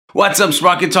What's up,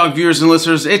 Sprocket Talk viewers and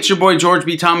listeners? It's your boy, George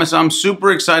B. Thomas. I'm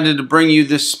super excited to bring you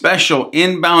this special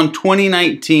Inbound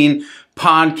 2019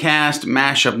 podcast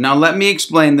mashup. Now, let me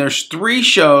explain. There's 3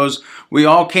 shows. We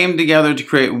all came together to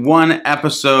create one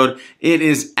episode. It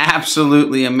is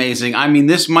absolutely amazing. I mean,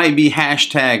 this might be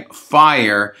hashtag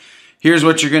fire. Here's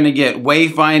what you're going to get.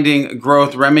 Wayfinding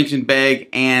Growth, Remington Begg,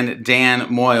 and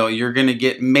Dan Moyle. You're going to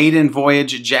get Maiden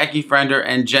Voyage, Jackie Frender,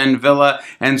 and Jen Villa.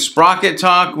 And Sprocket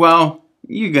Talk, well,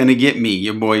 you're going to get me,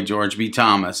 your boy, George B.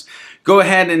 Thomas. Go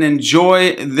ahead and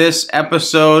enjoy this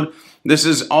episode. This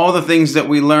is all the things that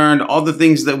we learned, all the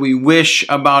things that we wish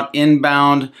about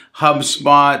Inbound,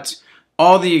 HubSpot,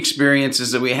 all the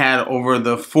experiences that we had over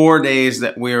the 4 days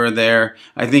that we were there.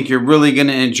 I think you're really going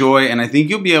to enjoy, and I think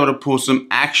you'll be able to pull some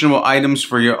actionable items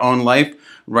for your own life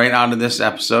right out of this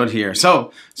episode here.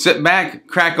 So sit back,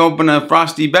 crack open a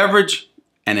frosty beverage,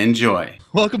 and enjoy.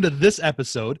 Welcome to this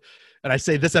episode. And I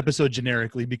say this episode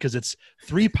generically because it's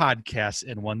 3 podcasts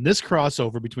in one. This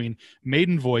crossover between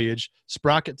Maiden Voyage,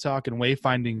 Sprocket Talk, and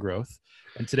Wayfinding Growth.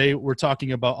 And today we're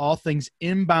talking about all things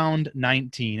Inbound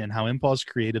 19 and how Impulse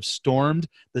Creative stormed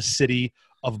the city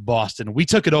of Boston. We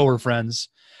took it over, friends.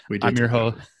 I'm your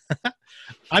host.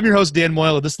 I'm your host, Dan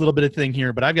Moyle, of this little bit of thing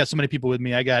here, but I've got so many people with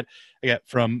me. I got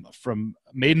from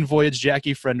Maiden Voyage,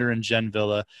 Jackie Frender and Jen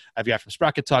Villa. I've got from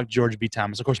Sprocket Talk, George B.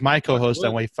 Thomas. Of course, my co-host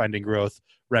on Wayfinding Growth,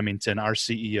 Remington, our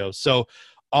CEO. So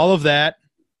all of that,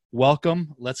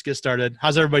 welcome. Let's get started.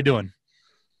 How's everybody doing?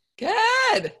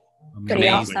 Good. Pretty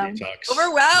awesome.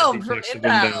 Overwhelmed from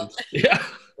Inbound.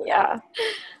 Yeah.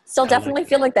 Still definitely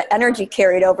feel like the energy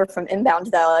carried over from Inbound,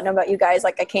 though. I don't know about you guys.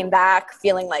 Like, I came back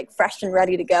feeling like fresh and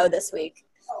ready to go this week.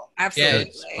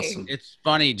 Absolutely. Yeah, it's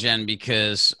funny, Jen,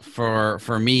 because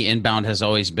for me, Inbound has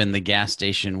always been the gas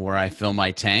station where I fill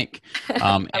my tank.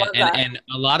 And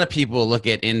a lot of people look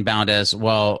at Inbound as,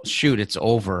 well, shoot, it's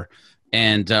over.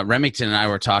 And Remington and I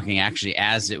were talking actually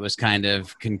as it was kind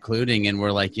of concluding, and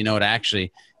we're like, you know what,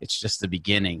 actually, it's just the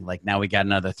beginning. Like, now we got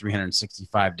another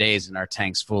 365 days and our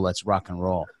tank's full. Let's rock and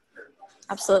roll.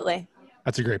 Absolutely.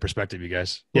 That's a great perspective, you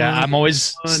guys. Yeah, I'm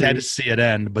always sad to see it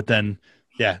end, but then,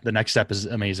 yeah, the next step is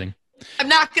amazing. I'm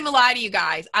not going to lie to you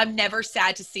guys. I'm never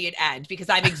sad to see it end because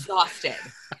I'm exhausted.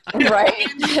 Right.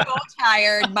 I'm so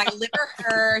tired. My liver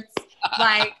hurts.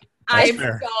 Like, I'm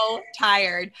so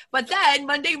tired. But then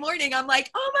Monday morning, I'm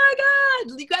like, oh my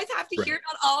God, you guys have to hear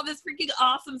about all this freaking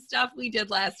awesome stuff we did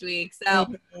last week.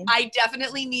 So I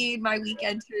definitely need my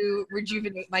weekend to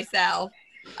rejuvenate myself.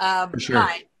 For sure.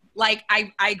 But like,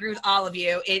 I agree with all of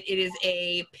you. It is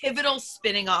a pivotal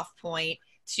spinning off point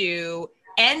to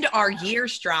end our year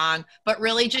strong, but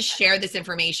really just share this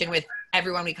information with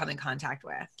everyone we come in contact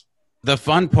with. The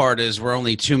fun part is we're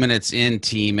only 2 minutes in,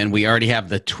 team, and we already have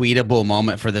the tweetable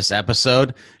moment for this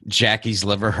episode. Jackie's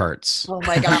liver hurts. Oh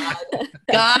my God.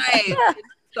 Guys, it's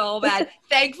so bad.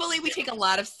 Thankfully, we take a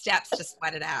lot of steps to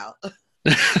sweat it out.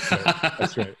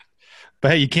 That's right.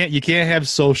 But hey, you can't have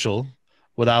social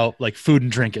without like food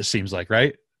and drink, it seems like,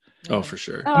 right? Oh, for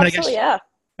sure. Oh, absolutely,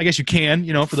 I guess you can,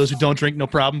 for those who don't drink, no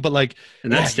problem. But like,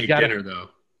 and that's steak dinner though.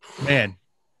 Man,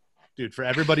 dude, for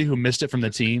everybody who missed it from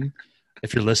the team,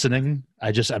 if you're listening,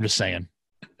 I'm just saying,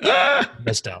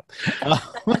 missed out.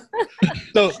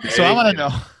 So I want to know.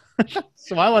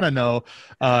 So I want to know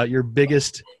your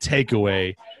biggest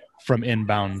takeaway from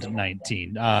Inbound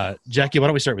 19. Jackie, why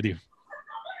don't we start with you?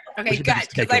 Okay, good,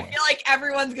 because I feel like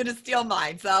everyone's going to steal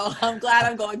mine, so I'm glad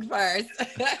I'm going first.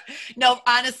 No,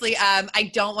 honestly, I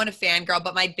don't want to fangirl,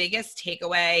 but my biggest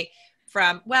takeaway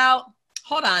from, well,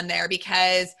 hold on there,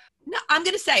 because no, I'm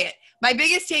going to say it. My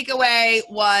biggest takeaway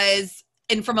was,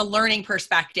 and from a learning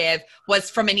perspective, was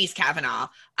from Anise Kavanaugh,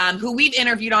 who we've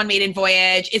interviewed on Maiden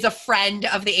Voyage, is a friend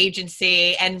of the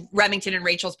agency, and Remington and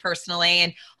Rachel's personally,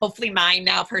 and hopefully mine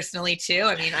now personally too.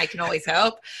 I mean, I can always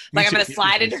hope. Like, I'm going to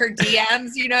slide into her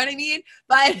DMs, you know what I mean?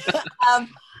 But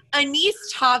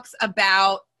Anise talks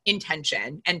about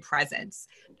intention and presence.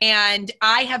 And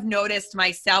I have noticed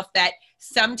myself that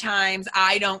sometimes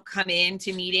I don't come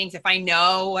into meetings if I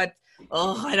know what,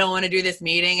 I don't want to do this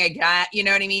meeting. You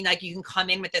know what I mean? Like, you can come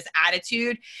in with this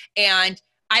attitude, and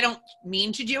I don't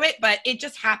mean to do it, but it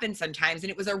just happens sometimes.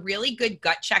 And it was a really good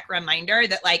gut check reminder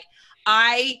that, like,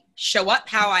 I show up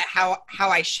how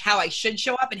I should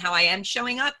show up and how I am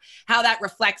showing up, how that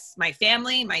reflects my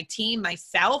family, my team,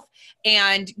 myself,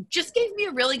 and just gave me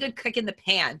a really good kick in the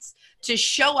pants to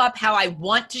show up how I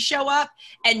want to show up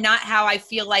and not how I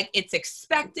feel like it's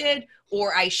expected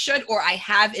or I should or I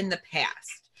have in the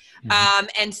past.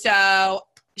 And so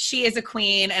she is a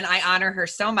queen, and I honor her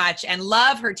so much and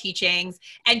love her teachings,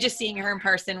 and just seeing her in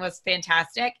person was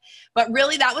fantastic. But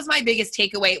really, that was my biggest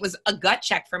takeaway. It was a gut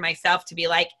check for myself to be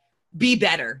like, be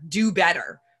better, do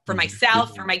better for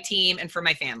myself, for my team, and for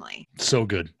my family. So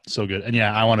good. So good. And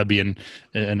yeah, I want to be in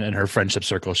her friendship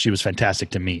circle. She was fantastic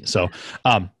to meet. So,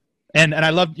 and I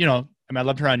loved, I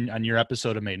loved her on your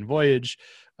episode of Maiden Voyage.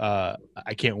 I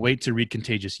can't wait to read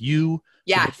Contagious You.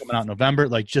 Yes. Coming out in November.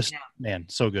 Like man,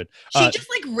 so good. She just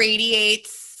like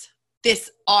radiates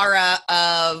this aura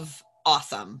of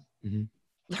awesome.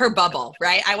 Mm-hmm. Her bubble,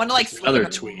 right? I want to like another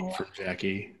tweet from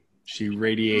Jackie. She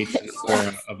radiates an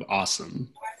aura of awesome.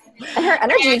 And her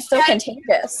energy is so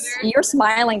contagious. You're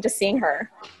smiling just seeing her.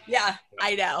 Yeah,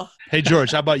 I know. Hey,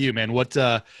 George, how about you, man? What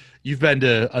you've been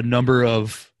to a number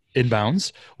of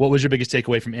inbounds. What was your biggest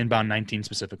takeaway from Inbound 19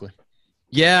 specifically?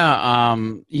 Yeah,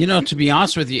 to be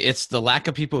honest with you, it's the lack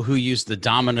of people who use the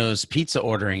Domino's pizza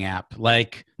ordering app.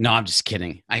 Like, no, I'm just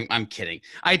kidding. I'm kidding.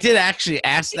 I did actually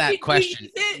ask that question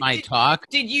in my talk.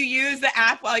 Did you use the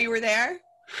app while you were there?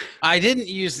 I didn't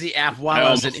use the app while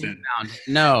I was at Inbound.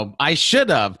 No, I should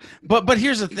have. But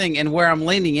here's the thing, and where I'm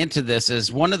leaning into this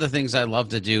is one of the things I love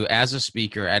to do as a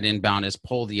speaker at Inbound is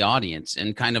poll the audience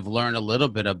and kind of learn a little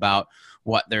bit about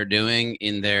what they're doing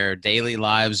in their daily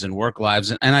lives and work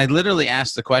lives. And I literally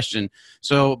asked the question,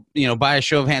 so, by a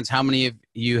show of hands, how many of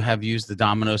you have used the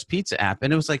Domino's pizza app?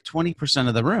 And it was like 20%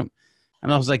 of the room.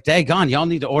 And I was like, daggone, y'all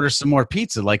need to order some more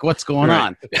pizza. Like, what's going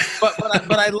on?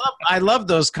 But I love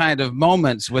those kind of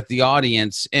moments with the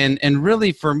audience. And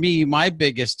really, for me, my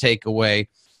biggest takeaway,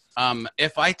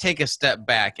 if I take a step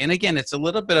back, and again, it's a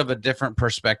little bit of a different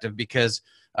perspective because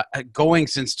going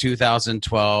since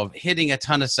 2012, hitting a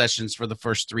ton of sessions for the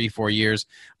first 3-4 years,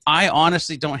 I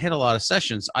honestly don't hit a lot of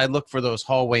sessions. I look for those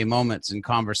hallway moments and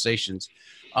conversations.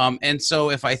 And so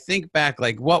if I think back,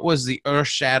 like what was the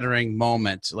earth-shattering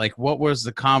moment? Like what was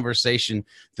the conversation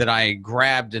that I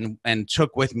grabbed and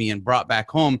took with me and brought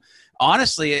back home?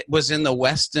 Honestly, it was in the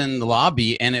Westin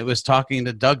lobby, and it was talking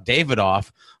to Doug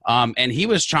Davidoff, and he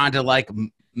was trying to like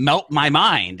melt my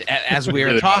mind as we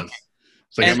were talking.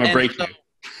 It's like, I'm going to break you.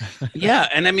 Yeah,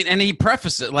 and I mean, and he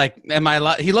prefaced it like, "Am I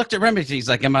allowed?" He looked at Remington. He's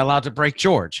like, "Am I allowed to break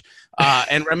George?"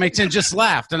 And Remington just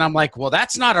laughed, and I'm like, "Well,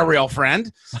 that's not a real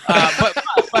friend."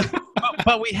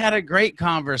 But we had a great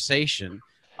conversation,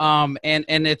 and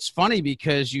it's funny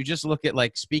because you just look at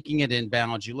like speaking at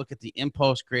Inbound, you look at the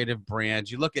Impulse Creative brand,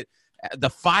 you look at the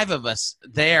 5 of us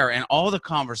there, and all the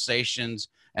conversations.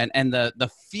 And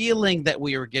the feeling that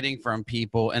we were getting from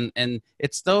people, and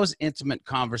it's those intimate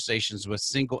conversations with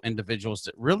single individuals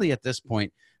that really at this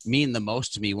point mean the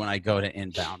most to me when I go to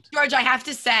Inbound. George, I have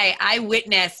to say, I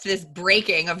witnessed this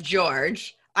breaking of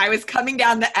George. I was coming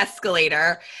down the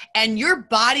escalator, and your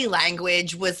body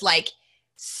language was like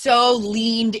so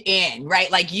leaned in,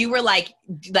 right? Like you were like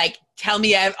tell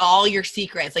me all your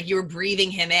secrets. Like you were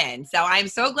breathing him in. So I'm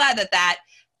so glad that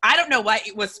I don't know what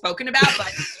was spoken about,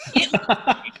 but it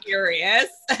was curious.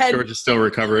 And George is still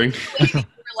recovering. When you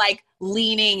were like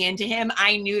leaning into him,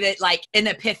 I knew that like an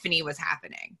epiphany was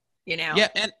happening, Yeah,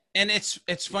 and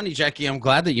it's funny, Jackie, I'm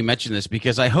glad that you mentioned this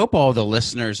because I hope all the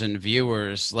listeners and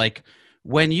viewers, like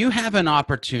when you have an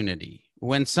opportunity,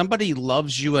 when somebody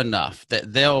loves you enough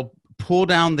that they'll pull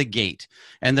down the gate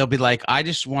and they'll be like, I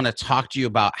just want to talk to you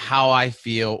about how I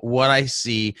feel, what I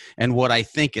see, and what I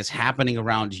think is happening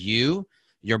around you,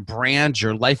 your brand,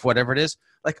 your life, whatever it is.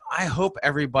 Like, I hope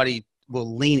everybody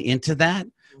will lean into that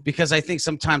because I think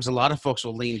sometimes a lot of folks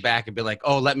will lean back and be like,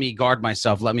 oh, let me guard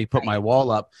myself. Let me put my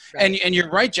wall up. Right. And you're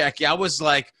right, Jackie. I was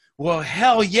like, well,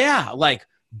 hell yeah. Like,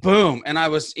 boom. And I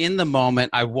was in the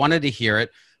moment. I wanted to hear it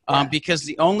because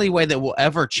the only way that we'll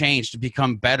ever change to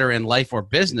become better in life or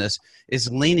business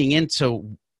is leaning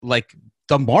into like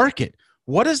the market.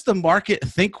 What does the market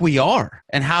think we are?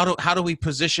 And how do we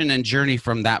position and journey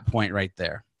from that point right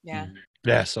there? Yeah.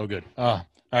 Yeah. So good. All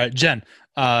right, Jen,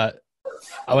 I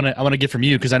want to get from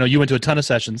you, because I know you went to a ton of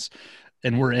sessions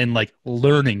and we're in like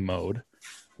learning mode.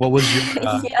 What was your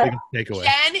biggest takeaway?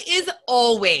 Jen is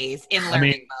always in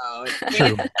learning mode. It's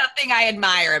something I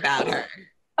admire about her.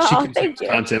 Oh, thank you.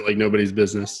 Content like nobody's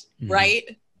business.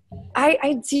 Right?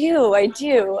 I do.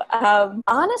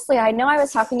 Honestly, I know I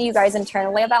was talking to you guys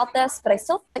internally about this, but I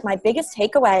still feel like my biggest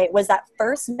takeaway was that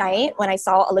first night when I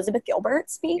saw Elizabeth Gilbert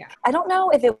speak. Yeah. I don't know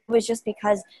if it was just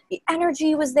because the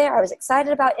energy was there. I was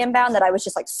excited about Inbound, that I was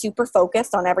just like super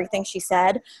focused on everything she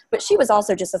said, but she was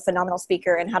also just a phenomenal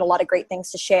speaker and had a lot of great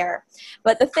things to share.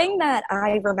 But the thing that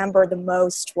I remember the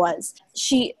most was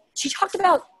she talked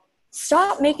about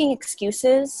stop making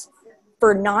excuses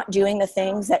for not doing the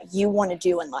things that you want to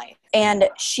do in life. And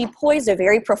she posed a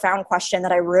very profound question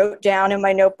that I wrote down in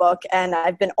my notebook, and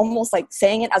I've been almost like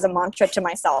saying it as a mantra to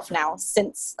myself now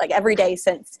since, like every day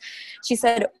since. She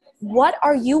said, what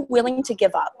are you willing to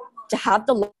give up to have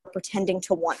the love pretending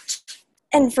to want?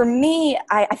 And for me,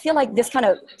 I feel like this kind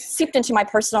of seeped into my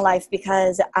personal life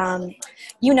because, at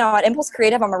Impulse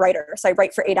Creative, I'm a writer. So I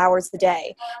write for 8 hours a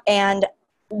day. And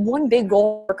one big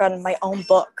goal, work on my own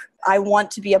book. I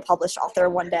want to be a published author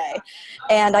one day.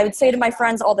 And I would say to my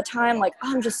friends all the time, like,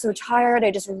 oh, I'm just so tired.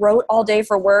 I just wrote all day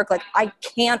for work. Like, I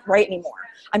can't write anymore.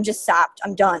 I'm just sapped.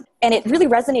 I'm done. And it really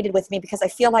resonated with me because I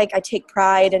feel like I take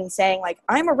pride in saying, like,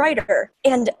 I'm a writer.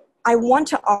 And I want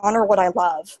to honor what I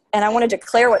love, and I want to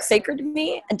declare what's sacred to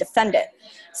me and defend it.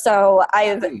 So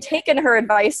I've taken her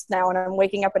advice now, and I'm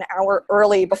waking up an hour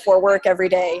early before work every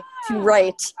day to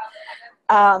write,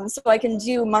 so I can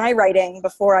do my writing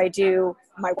before I do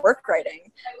my work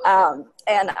writing.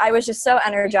 And I was just so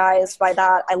energized by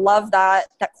that. I love that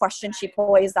question she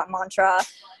posed, that mantra,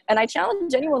 and I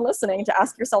challenge anyone listening to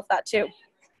ask yourself that too.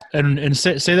 And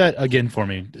say that again for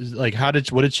me. Like,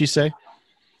 what did she say?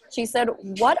 She said,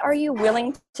 what are you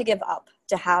willing to give up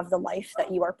to have the life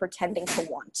that you are pretending to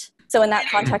want? So in that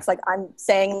context, like, I'm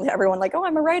saying to everyone, like, oh,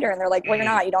 I'm a writer. And they're like, well, you're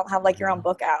not. You don't have, like, your own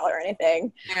book out or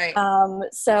anything. Right.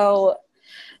 So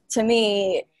to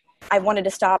me, I wanted to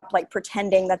stop, like,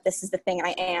 pretending that this is the thing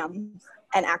I am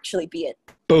and actually be it.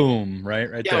 Boom. Right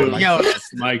there.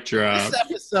 Mic drop.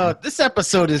 This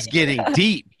episode is getting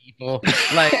deep, people.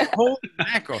 Like, holy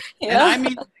mackerel. Yeah.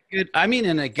 And I mean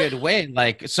in a good way.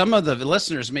 Like, some of the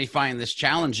listeners may find this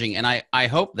challenging, and I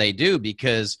hope they do,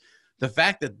 because the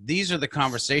fact that these are the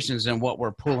conversations and what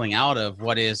we're pulling out of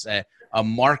what is a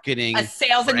marketing, a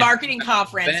sales and marketing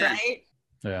conference, event. Right?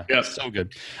 Yeah. Yep. So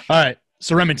good. All right.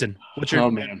 So Remington, what's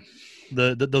your man?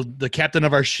 The captain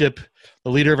of our ship, the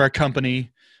leader of our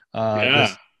company,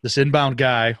 this inbound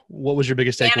guy. What was your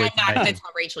biggest takeaway? And I'm not going to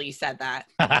tell Rachel you said that.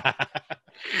 I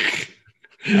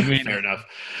mean, fair enough.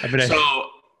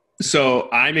 So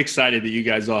I'm excited that you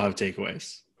guys all have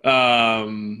takeaways.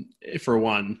 For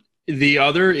one, the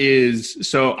other is,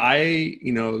 so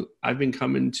I've been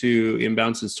coming to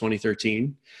Inbound since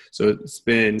 2013. So it's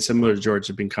been similar to George.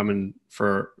 I've been coming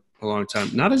for a long time.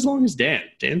 Not as long as Dan.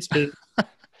 Dan's been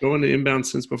going to Inbound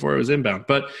since before I was Inbound.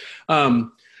 But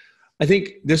I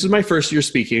think this is my first year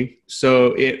speaking.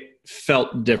 So it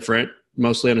felt different,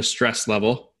 mostly on a stress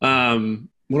level.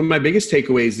 One of my biggest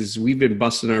takeaways is we've been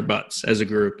busting our butts as a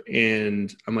group,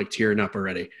 and I'm like tearing up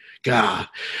already. God.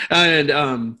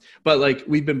 And, but like,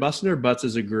 we've been busting our butts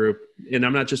as a group, and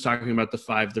I'm not just talking about the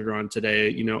 5 that are on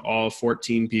today, all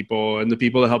 14 people and the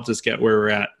people that helped us get where we're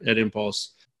at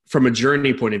Impulse from a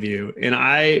journey point of view. And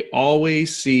I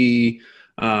always see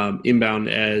Inbound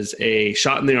as a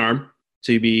shot in the arm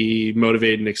to be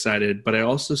motivated and excited, but I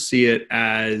also see it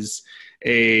as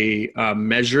a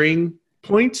measuring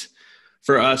point.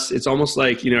 For us, it's almost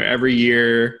like, every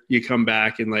year you come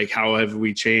back and like, how have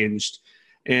we changed?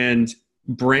 And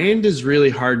brand is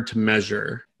really hard to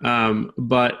measure.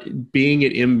 But being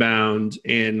at Inbound,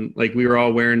 and like, we were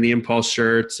all wearing the Impulse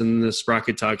shirts and the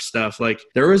Sprocket Talk stuff, like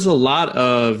there was a lot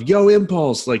of yo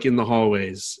Impulse, like in the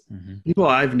hallways, people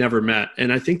I've never met.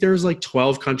 And I think there was like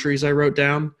 12 countries I wrote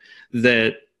down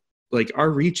that, like, our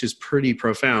reach is pretty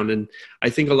profound. And I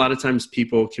think a lot of times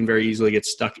people can very easily get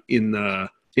stuck in the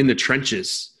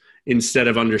trenches instead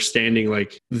of understanding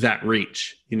like that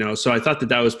reach, So I thought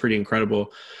that was pretty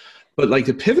incredible. But like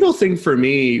the pivotal thing for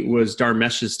me was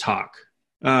Dharmesh's talk.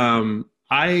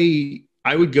 I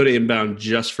would go to Inbound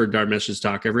just for Dharmesh's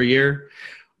talk every year,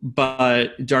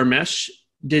 but Dharmesh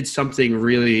did something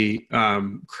really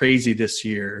crazy this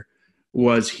year.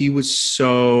 Was he was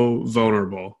so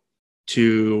vulnerable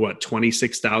to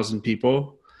 26,000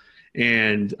 people.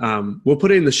 And we'll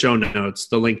put it in the show notes,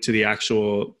 the link to the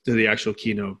actual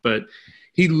keynote. But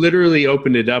he literally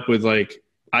opened it up with like,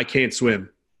 I can't swim.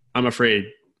 I'm afraid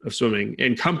of swimming.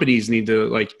 And companies need to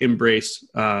like embrace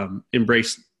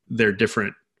their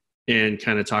different and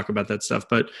kind of talk about that stuff.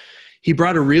 But he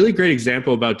brought a really great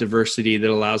example about diversity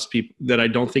that I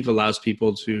don't think allows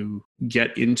people to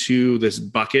get into this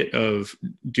bucket of,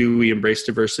 do we embrace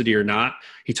diversity or not?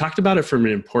 He talked about it from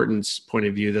an importance point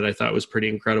of view that I thought was pretty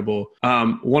incredible.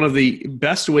 One of the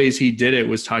best ways he did it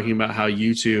was talking about how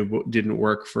YouTube didn't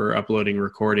work for uploading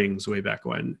recordings way back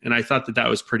when. And I thought that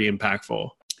was pretty impactful.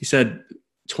 He said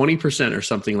 20% or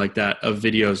something like that of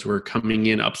videos were coming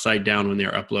in upside down when they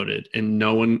were uploaded. And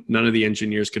none of the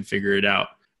engineers could figure it out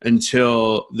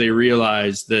until they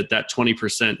realized that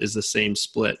 20% is the same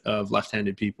split of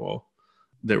left-handed people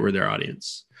that were their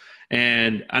audience.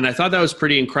 And I thought that was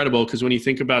pretty incredible, because when you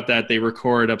think about that, they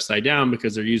record upside down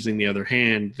because they're using the other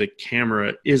hand. The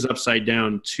camera is upside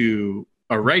down to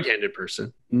a right-handed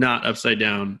person, not upside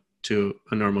down to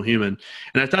a normal human.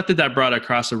 And I thought that brought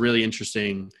across a really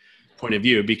interesting point of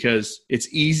view, because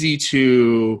it's easy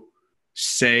to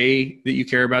say that you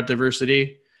care about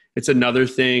diversity It's another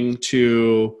thing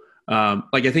to,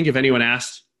 like, I think if anyone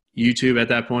asked YouTube at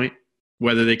that point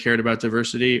whether they cared about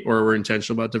diversity or were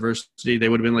intentional about diversity, they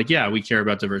would have been like, yeah, we care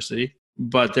about diversity.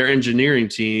 But their engineering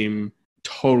team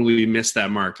totally missed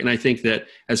that mark. And I think that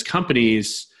as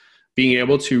companies, being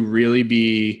able to really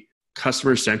be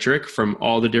customer centric from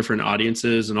all the different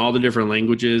audiences and all the different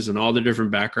languages and all the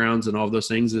different backgrounds and all of those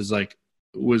things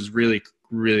was really,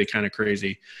 really kind of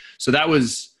crazy. So that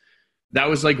was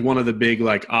like one of the big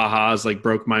like ahas, like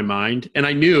broke my mind. And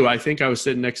I think I was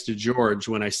sitting next to George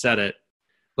when I said it.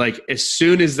 Like as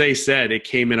soon as they said it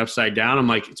came in upside down, I'm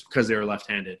like, it's because they were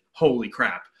left-handed. Holy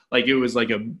crap. Like it was like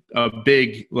a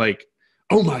big, like,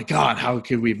 oh my God, how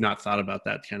could we have not thought about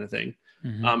that kind of thing?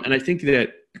 Mm-hmm. And I think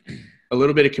that a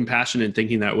little bit of compassion and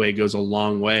thinking that way goes a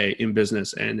long way in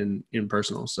business and in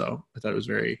personal. So I thought it was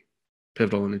very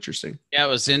pivotal and interesting. Yeah, it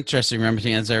was interesting. Remember,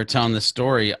 as they were telling the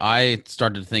story, I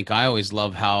started to think, I always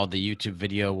love how the YouTube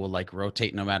video will like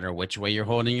rotate no matter which way you're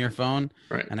holding your phone.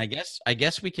 Right. And I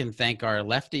guess we can thank our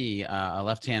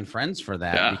left-hand friends for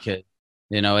that, because,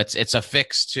 you know, it's a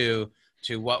fix to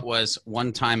what was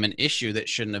one time an issue that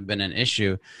shouldn't have been an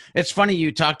issue. It's funny,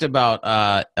 you talked about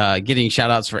getting shout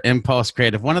outs for Impulse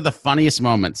Creative. One of the funniest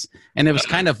moments, and it was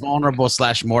kind of vulnerable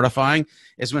 / mortifying,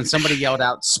 is when somebody yelled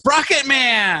out, "Sprocket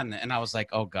Man!" And I was like,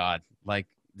 oh God, like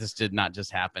this did not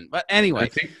just happen. But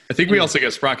anyway. I think we also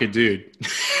got Sprocket Dude. Yeah,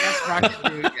 Sprocket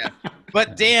Dude, yeah.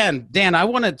 But Dan, I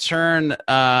want to turn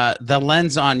the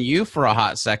lens on you for a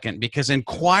hot second, because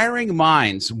inquiring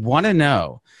minds want to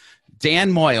know,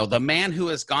 Dan Moyle, the man who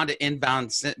has gone to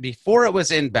inbound before it was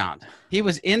inbound. He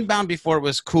was inbound before it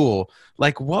was cool.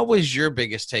 Like, what was your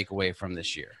biggest takeaway from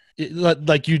this year?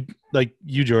 Like you,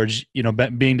 George, you know,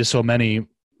 being to so many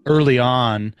early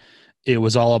on, it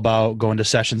was all about going to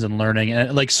sessions and learning.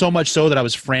 And like so much so that I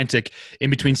was frantic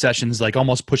in between sessions, like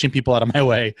almost pushing people out of my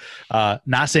way,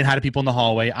 not saying hi to people in the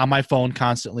hallway, on my phone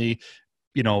constantly,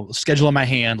 you know, schedule in my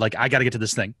hand. Like, I got to get to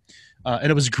this thing. And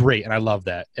it was great. And I love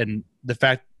that. And the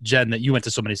fact, Jen, that you went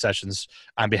to so many sessions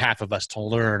on behalf of us to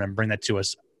learn and bring that to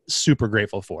us, super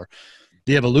grateful for.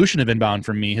 The evolution of inbound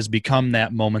for me has become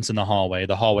that moments in the hallway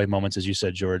moments, as you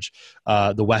said, George,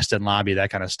 the West End lobby, that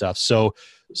kind of stuff. So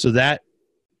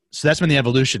that's been the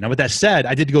evolution. Now, with that said,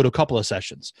 I did go to a couple of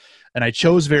sessions, and I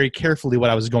chose very carefully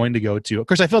what I was going to go to. Of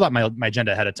course, I filled out my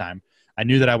agenda ahead of time. I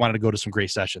knew that I wanted to go to some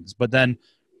great sessions, but then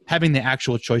having the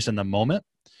actual choice in the moment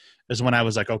is when I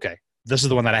was like, okay, this is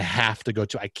the one that I have to go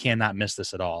to. I cannot miss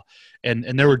this at all. And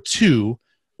there were two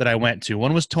that I went to.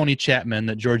 One was Tony Chapman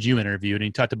that George, you interviewed, and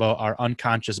he talked about our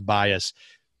unconscious bias.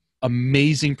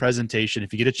 Amazing presentation.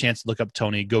 If you get a chance to look up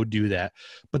Tony, go do that.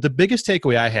 But the biggest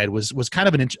takeaway I had was kind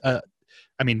of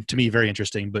to me, very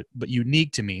interesting, but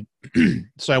unique to me.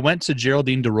 So I went to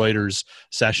Geraldine DeRuyter's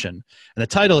session, and the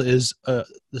title is The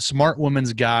Smart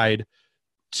Woman's Guide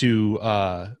to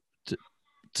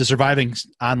Surviving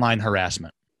Online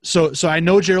Harassment. So I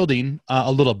know Geraldine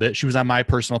a little bit. She was on my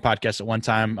personal podcast at one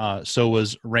time. So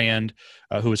was Rand,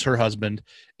 who is her husband.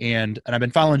 And I've been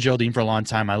following Geraldine for a long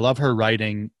time. I love her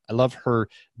writing. I love her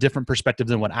different perspective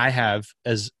than what I have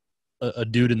as a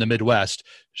dude in the Midwest.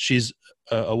 She's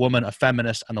a woman, a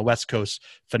feminist on the West Coast,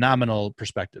 phenomenal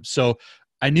perspective. So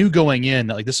I knew going in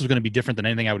that like this was going to be different than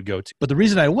anything I would go to. But the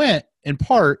reason I went, in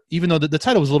part, even though the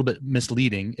title was a little bit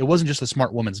misleading, it wasn't just a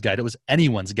smart woman's guide. It was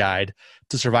anyone's guide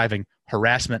to surviving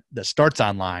harassment that starts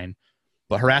online,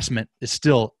 but harassment is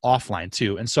still offline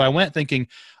too. And so I went thinking,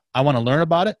 I want to learn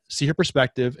about it, see her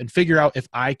perspective, and figure out if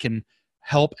I can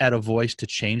help add a voice to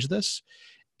change this.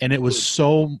 And it was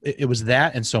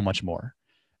that and so much more.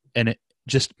 And it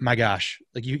just, my gosh,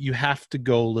 like you have to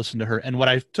go listen to her. And what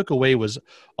I took away was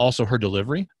also her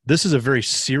delivery. This is a very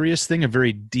serious thing, a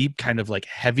very deep kind of like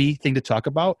heavy thing to talk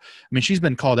about. I mean, she's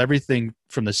been called everything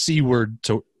from the C word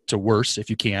to worse,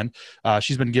 if you can.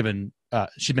 She's been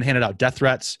handed out death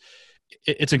threats.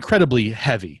 It's incredibly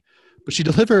heavy, but she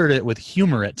delivered it with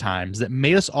humor at times that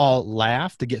made us all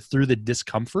laugh to get through the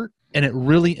discomfort. And it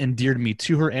really endeared me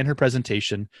to her and her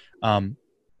presentation. And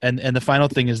the final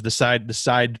thing is the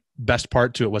side best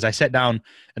part to it was I sat down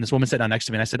and this woman sat down next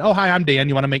to me and I said, "Oh, hi, I'm Dan.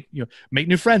 You want to make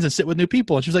new friends and sit with new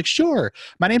people?" And she was like, "Sure.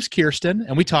 My name's Kirsten."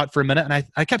 And we talked for a minute and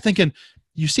I kept thinking,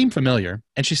 "You seem familiar."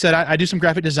 And she said, I do some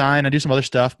graphic design. I do some other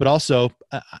stuff, but also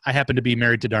I happen to be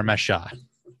married to Dharmesh Shah.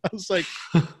 I was like,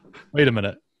 wait a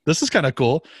minute. This is kind of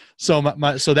cool. So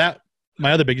my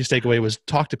other biggest takeaway was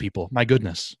talk to people. My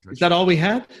goodness. Is that all we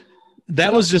had?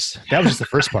 That was just the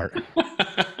first part.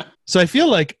 So I feel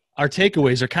like our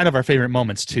takeaways are kind of our favorite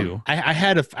moments too. I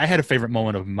had a favorite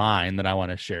moment of mine that I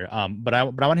want to share. But I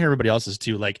want to hear everybody else's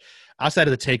too. Like outside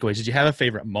of the takeaways, did you have a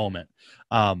favorite moment?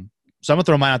 So I'm going to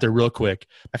throw mine out there real quick.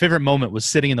 My favorite moment was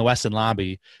sitting in the Westin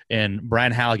lobby and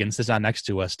Brian Halligan sits down next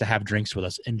to us to have drinks with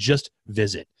us and just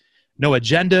visit. No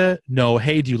agenda, no,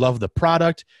 hey, do you love the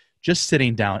product? Just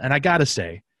sitting down. And I got to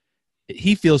say,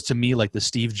 he feels to me like the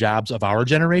Steve Jobs of our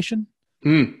generation.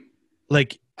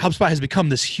 Like HubSpot has become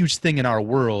this huge thing in our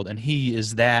world, and he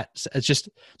is that. It's just,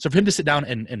 so for him to sit down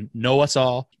and know us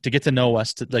all, to get to know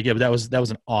us, that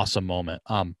was an awesome moment.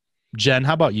 Jen,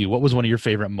 how about you? What was one of your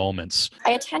favorite moments?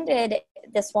 I attended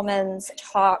this woman's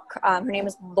talk. Her name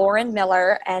is Lauren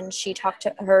Miller, and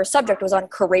her subject was on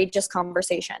courageous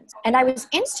conversations. And I was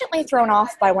instantly thrown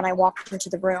off by when I walked into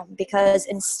the room, because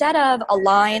instead of a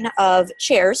line of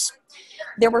chairs,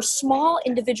 there were small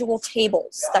individual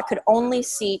tables that could only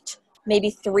seat maybe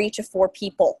 3 to 4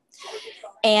 people.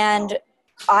 And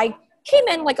I came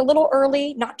in like a little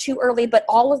early, not too early, but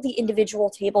all of the individual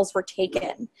tables were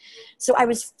taken. So I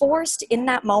was forced in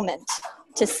that moment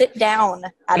to sit down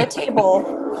at a table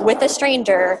with a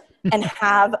stranger and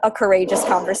have a courageous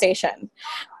conversation.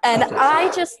 And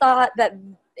I just thought that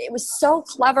it was so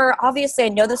clever. Obviously, I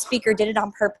know the speaker did it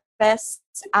on purpose.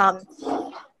 And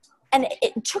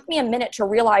it took me a minute to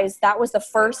realize that was the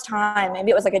first time,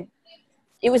 maybe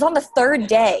it was on the 3rd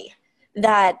day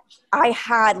that I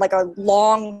had like a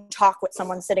long talk with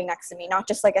someone sitting next to me, not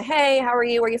just like a, hey, how are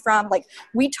you? Where are you from? Like,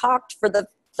 we talked for the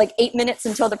 8 minutes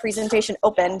until the presentation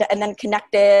opened, and then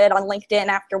connected on LinkedIn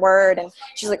afterward. And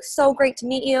she's like, so great to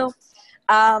meet you.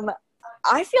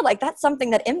 I feel like that's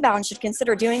something that Inbound should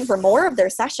consider doing for more of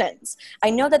their sessions. I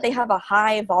know that they have a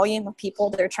high volume of people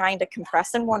they're trying to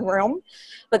compress in one room,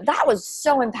 but that was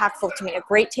so impactful to me. A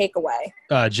great takeaway.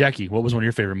 Jackie, what was one of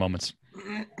your favorite moments?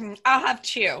 I'll have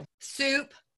 2.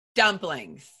 Soup,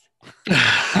 dumplings.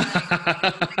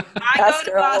 I go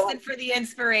to Boston for the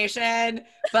inspiration,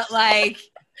 but like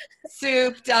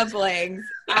soup, dumplings.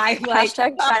 I like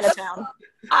Chinatown.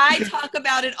 I talk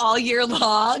about it all year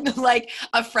long. Like,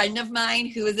 a friend of mine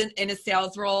who is in a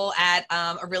sales role at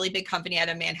a really big company out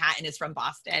of Manhattan is from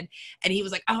Boston. And he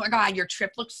was like, oh my God, your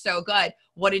trip looks so good.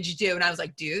 What did you do? And I was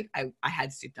like, dude, I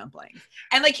had soup dumplings.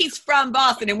 And like, he's from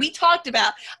Boston. And we talked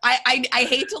about, I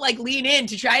hate to like lean in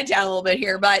to Chinatown a little bit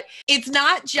here, but it's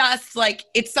not just like,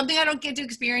 it's something I don't get to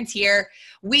experience here.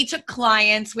 We took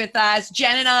clients with us.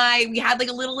 Jen and I, we had like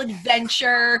a little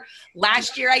adventure.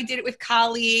 Last year I did it with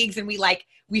colleagues, and we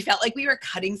felt like we were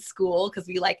cutting school because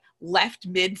we like left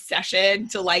mid-session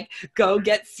to like go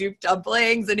get soup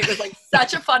dumplings. And it was like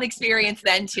such a fun experience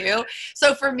then too.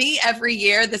 So for me, every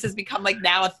year, this has become like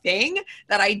now a thing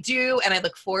that I do, and I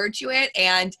look forward to it.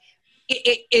 And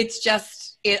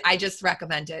I just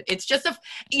recommend it. It's just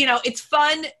it's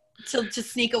fun to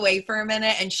sneak away for a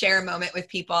minute and share a moment with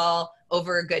people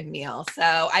over a good meal. So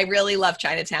I really love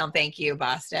Chinatown. Thank you,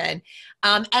 Boston.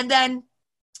 And then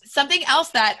something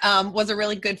else that was a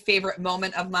really good favorite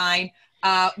moment of mine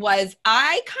was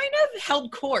I kind of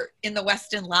held court in the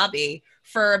Westin lobby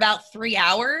for about 3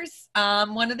 hours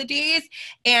one of the days,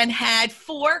 and had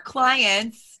 4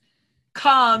 clients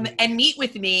come and meet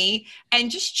with me and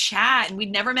just chat. And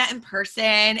we'd never met in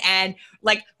person. And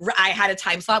like, I had a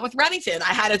time slot with Remington.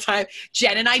 I had a time,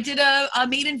 Jen and I did a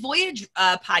Maiden Voyage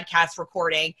podcast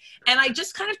recording. And I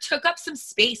just kind of took up some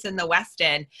space in the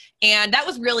Westin. And that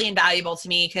was really invaluable to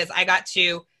me because I got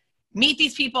to meet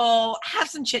these people, have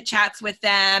some chit chats with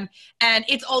them. And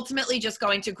it's ultimately just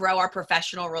going to grow our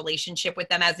professional relationship with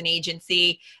them as an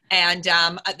agency. And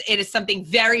it is something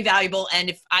very valuable. And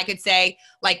if I could say,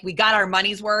 like, we got our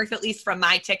money's worth, at least from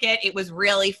my ticket, it was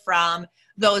really from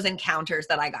those encounters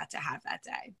that I got to have that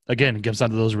day. Again, it comes down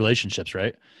to those relationships,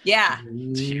 right? Yeah.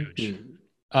 It's huge.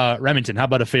 Remington, how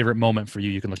about a favorite moment for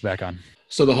you can look back on?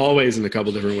 So the hallways in a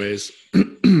couple different ways.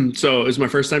 So it was my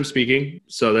first time speaking.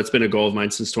 So that's been a goal of mine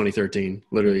since 2013.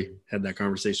 Literally had that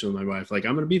conversation with my wife. Like,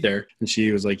 I'm going to be there. And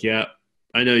she was like, yeah,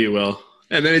 I know you will.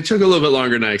 And then it took a little bit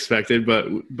longer than I expected,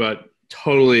 but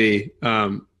totally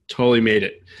made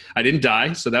it. I didn't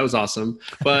die. So that was awesome.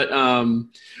 But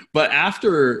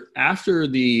after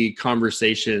the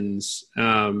conversations,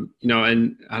 and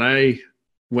I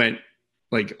went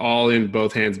like all in,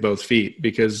 both hands, both feet,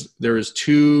 because there was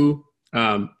two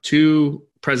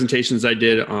presentations I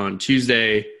did on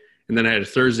Tuesday, and then I had a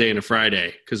Thursday and a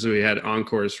Friday because we had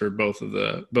encores for both of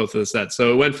the sets.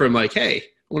 So it went from like, hey, I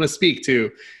want to speak,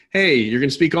 to, hey, you're going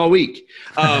to speak all week,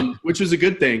 which was a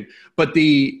good thing. But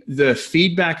the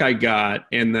feedback I got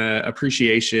and the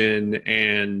appreciation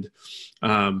and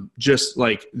just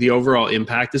like the overall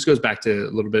impact, this goes back to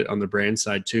a little bit on the brand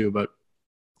side too, but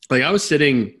like I was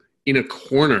sitting in a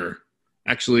corner,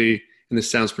 actually, and this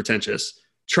sounds pretentious,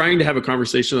 trying to have a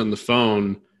conversation on the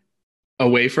phone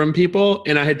away from people.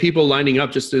 And I had people lining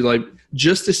up just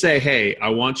to say, hey, I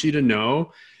want you to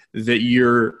know that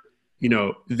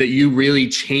that you really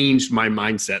changed my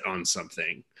mindset on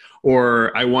something.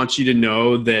 Or I want you to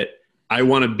know that I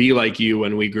want to be like you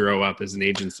when we grow up as an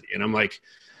agency. And I'm like,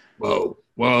 whoa,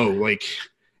 like,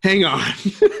 hang on,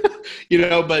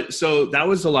 but so that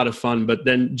was a lot of fun. But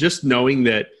then just knowing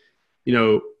that,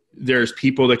 there's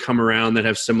people that come around that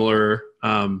have similar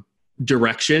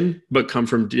direction, but come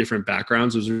from different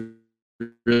backgrounds was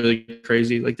really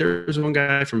crazy. Like there's one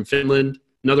guy from Finland,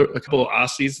 a couple of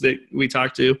Aussies that we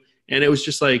talked to, and it was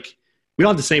just like, we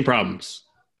all had the same problems.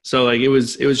 So like, it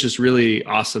was just really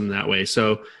awesome that way.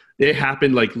 So it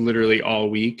happened like literally all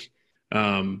week.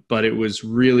 But it was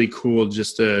really cool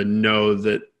just to know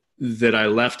that I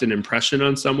left an impression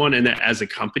on someone, and that as a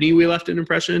company, we left an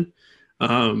impression,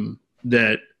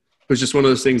 that it was just one of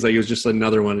those things. Like it was just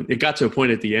another one. It got to a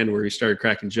point at the end where we started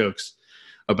cracking jokes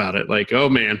about it. Like, oh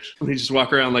man, we just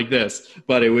walk around like this,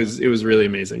 but it was really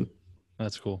amazing.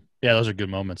 That's cool. Yeah. Those are good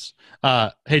moments.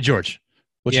 Hey, George,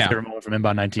 what's your favorite moment from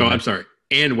Inbound 19? Oh, I'm sorry.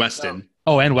 And Weston.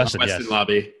 Oh, and Weston. Weston yes.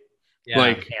 lobby. Yeah.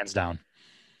 Like hands down.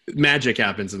 Magic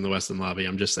happens in the Weston lobby.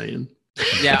 I'm just saying.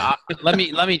 Yeah. Let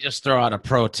me just throw out a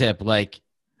pro tip. Like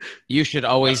you should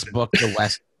always book the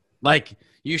Weston. Like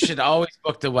you should always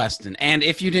book the Weston. And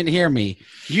if you didn't hear me,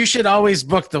 you should always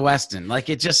book the Weston. Like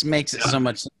it just makes it so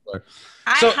much simpler.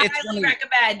 I highly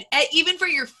recommend, even for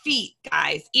your feet,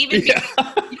 guys. Even you don't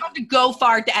have to go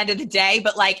far at the end of the day,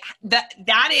 but like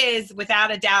that is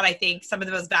without a doubt, I think some of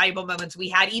the most valuable moments we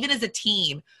had, even as a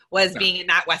team, was being in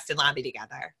that Weston lobby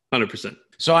together. 100%.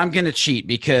 So I'm going to cheat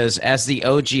because as the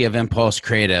OG of Impulse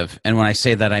Creative, and when I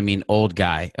say that, I mean old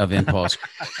guy of Impulse,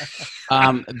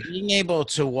 being able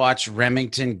to watch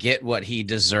Remington get what he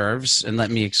deserves, and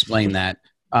let me explain that.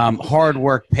 Hard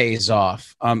work pays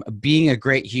off. Being a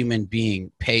great human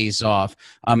being pays off.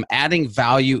 Adding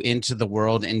value into the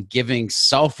world and giving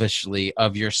selfishly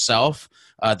of yourself,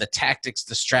 the tactics,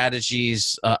 the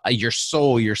strategies, your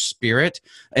soul, your spirit,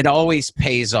 it always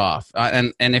pays off.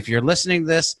 And if you're listening to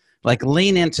this, like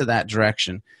lean into that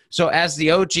direction. So as the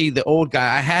OG, the old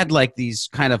guy, I had like these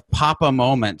kind of papa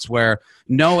moments where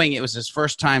knowing it was his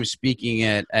first time speaking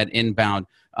at Inbound,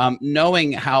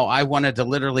 knowing how I wanted to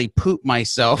literally poop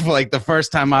myself like the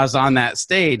first time I was on that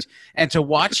stage, and to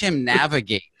watch him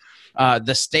navigate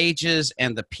the stages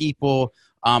and the people,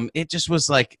 it just was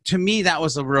like, to me, that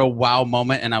was a real wow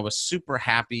moment. And I was super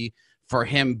happy for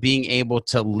him being able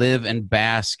to live and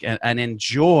bask and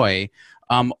enjoy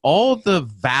all the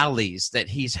valleys that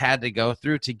he's had to go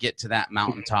through to get to that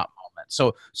mountaintop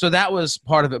moment. So that was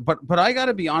part of it. But I got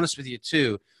to be honest with you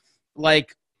too.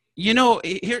 Like,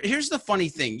 here's the funny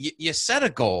thing. You set a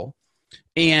goal,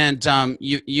 and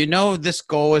you know this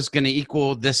goal is going to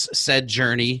equal this said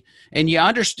journey, and you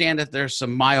understand that there's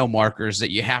some mile markers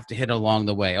that you have to hit along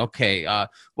the way. Okay,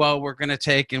 well, we're going to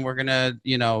take and we're going to,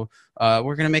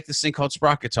 we're going to make this thing called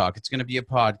Sprocket Talk. It's going to be a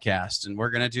podcast, and we're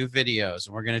going to do videos,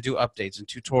 and we're going to do updates and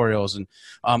tutorials.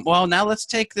 And well, now let's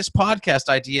take this podcast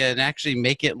idea and actually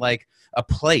make it like a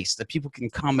place that people can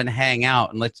come and hang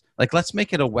out, and let's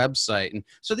make it a website. And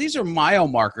so these are mile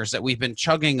markers that we've been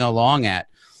chugging along at.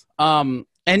 And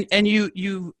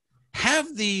you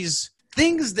have these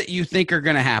things that you think are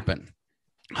going to happen.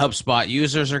 HubSpot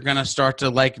users are going to start to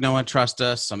like, know, and trust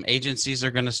us. Some agencies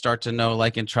are going to start to know,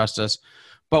 like, and trust us.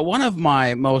 But one of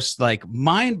my most like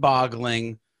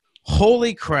mind-boggling,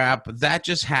 holy crap, that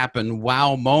just happened,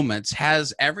 wow moments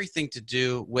has everything to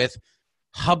do with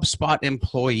HubSpot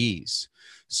employees.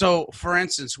 So, for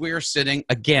instance, we are sitting,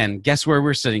 again, guess where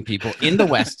we're sitting, people? In the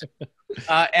West.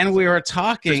 And we were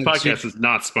talking. This podcast is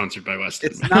not sponsored by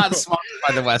Weston. It's not sponsored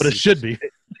by the Weston. But it should be.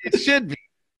 It should be.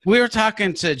 We were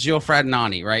talking to Jill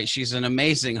Fradnani, right? She's an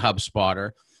amazing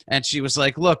HubSpotter. And she was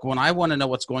like, look, when I want to know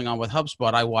what's going on with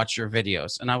HubSpot, I watch your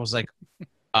videos. And I was like,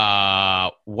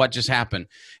 what just happened?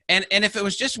 And if it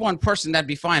was just one person, that'd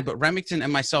be fine. But Remington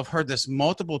and myself heard this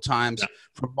multiple times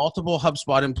from multiple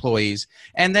HubSpot employees.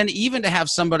 And then even to have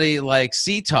somebody like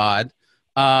C. Todd,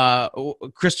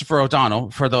 Christopher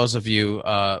O'Donnell, for those of you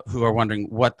who are wondering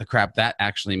what the crap that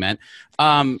actually meant,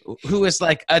 who is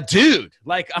like a dude,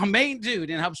 like a main dude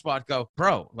in HubSpot, go,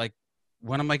 bro, like,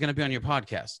 when am I going to be on your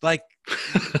podcast? Like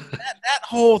that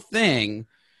whole thing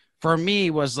for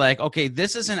me was like, okay,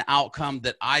 this is an outcome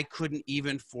that I couldn't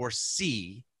even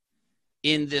foresee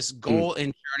in this goal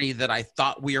and journey that I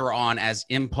thought we were on as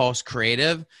Impulse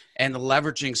Creative, and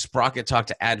leveraging Sprocket Talk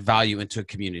to add value into a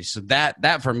community. So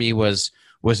that for me was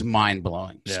mind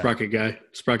blowing. Yeah. Sprocket guy,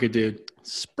 Sprocket dude,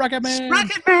 Sprocket man,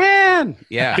 Sprocket man.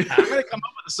 Yeah, I'm gonna come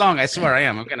up with a song. I swear I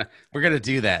am. We're gonna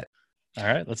do that. All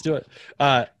right, let's do it.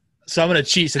 So I'm going to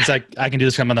cheat since I can do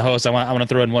this. I'm the host. I want to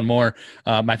throw in one more.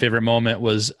 My favorite moment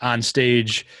was on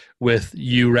stage with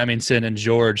you, Remington, and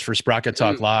George for Sprocket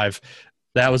Talk Live.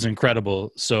 That was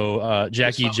incredible. So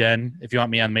Jackie, Jen, if you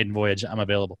want me on Maiden Voyage, I'm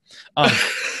available.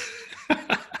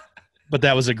 But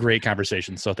that was a great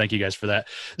conversation. So thank you guys for that.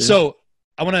 Yeah. So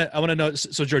I want to know.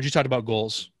 So George, you talked about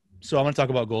goals. So I want to talk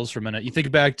about goals for a minute. You think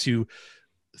back to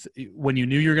when you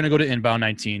knew you were going to go to Inbound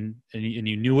 19 and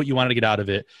you knew what you wanted to get out of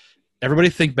it. Everybody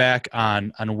think back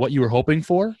on what you were hoping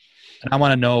for. And I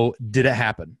want to know, did it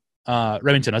happen?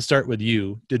 Remington, let's start with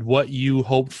you. Did what you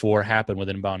hoped for happen with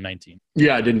Inbound 19?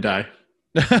 Yeah, I didn't die.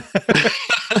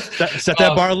 Set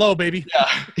that bar low, baby.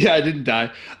 Yeah, I didn't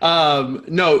die.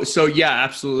 No, so yeah,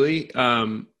 absolutely.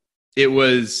 It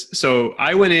was, so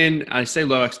I went in, I say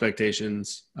low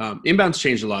expectations. Inbound's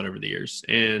changed a lot over the years.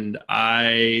 And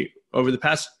over the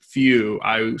past few,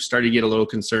 I started to get a little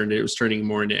concerned. It was turning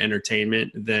more into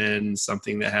entertainment than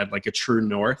something that had like a true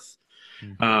north.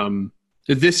 Mm-hmm.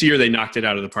 This year they knocked it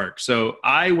out of the park. So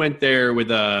I went there with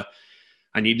I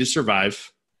need to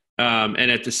survive.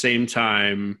 And at the same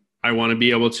time, I want to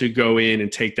be able to go in and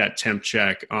take that temp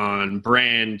check on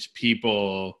brand,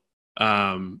 people,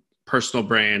 personal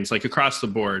brands, like across the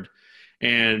board.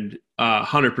 And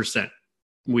 100%.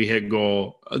 We hit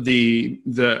goal. The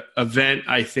event,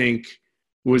 I think,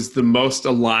 was the most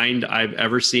aligned I've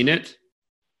ever seen it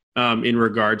in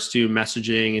regards to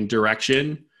messaging and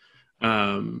direction.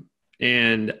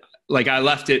 And like I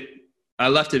left it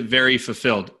very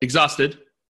fulfilled, exhausted,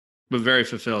 but very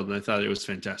fulfilled. And I thought it was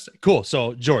fantastic. Cool.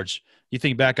 So George, you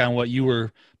think back on what you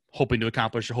were hoping to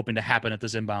accomplish or hoping to happen at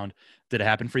this Inbound. Did it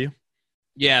happen for you?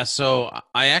 Yeah, so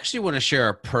I actually want to share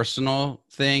a personal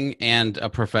thing and a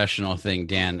professional thing,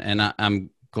 Dan. And I'm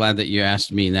glad that you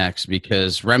asked me next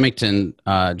because Remington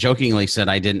jokingly said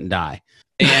I didn't die.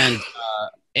 And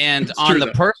on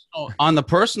the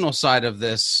personal side of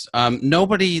this,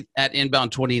 nobody at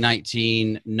Inbound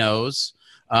 2019 knows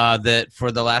that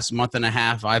for the last month and a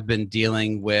half I've been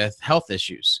dealing with health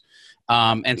issues.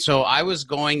 And so I was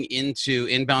going into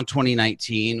Inbound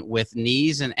 2019 with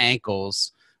knees and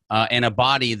ankles and a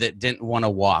body that didn't want to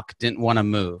walk, didn't want to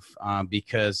move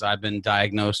because I've been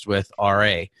diagnosed with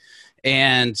RA.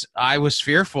 And I was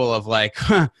fearful of like,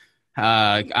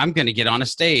 I'm going to get on a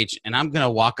stage and I'm going to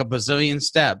walk a bazillion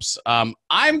steps.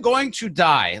 I'm going to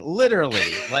die, literally.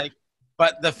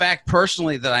 But the fact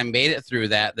personally that I made it through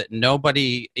that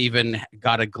nobody even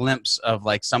got a glimpse of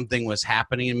like something was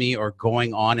happening to me or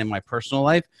going on in my personal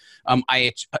life,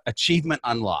 achievement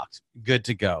unlocked, good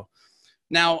to go.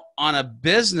 Now, on a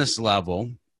business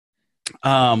level,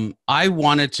 I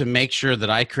wanted to make sure that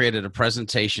I created a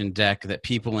presentation deck that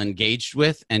people engaged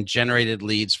with and generated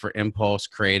leads for Impulse,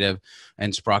 Creative,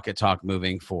 and Sprocket Talk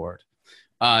moving forward.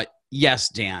 Yes,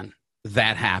 Dan,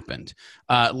 that happened.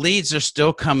 Leads are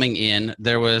still coming in.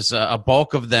 There was a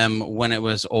bulk of them when it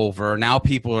was over. Now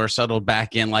people are settled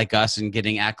back in like us and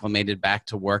getting acclimated back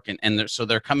to work. So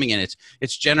they're coming in.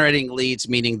 It's generating leads,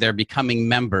 meaning they're becoming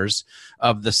members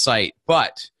of the site.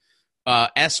 But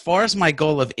as far as my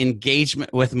goal of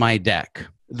engagement with my deck,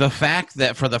 the fact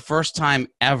that for the first time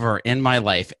ever in my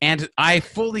life, and I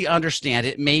fully understand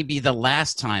it may be the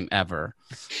last time ever,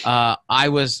 I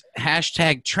was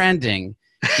 #trending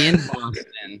in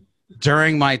Boston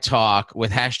during my talk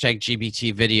with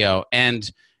 #GBT video.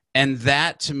 And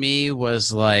that to me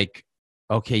was like,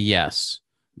 okay, yes,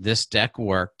 this deck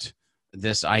worked.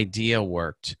 This idea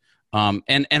worked.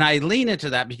 And I lean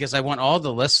into that because I want all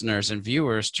the listeners and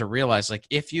viewers to realize, like,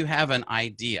 if you have an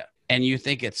idea and you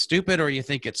think it's stupid or you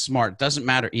think it's smart, doesn't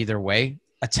matter either way,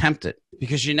 attempt it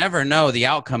because you never know the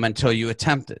outcome until you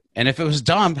attempt it. And if it was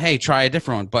dumb, hey, try a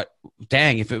different one. But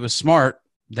dang, if it was smart,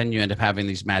 then you end up having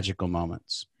these magical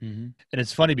moments. Mm-hmm. And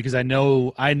it's funny because I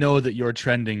know that your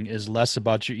trending is less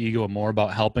about your ego and more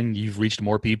about helping. You've reached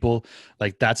more people.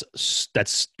 Like that's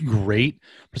great.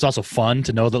 But it's also fun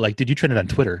to know that, like, did you trend it on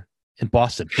Twitter in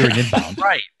Boston during Inbound?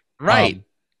 Right.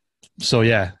 So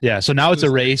yeah. So now it's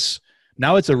a race.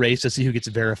 Now it's a race to see who gets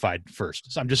verified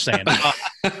first. So I'm just saying.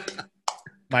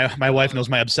 My wife knows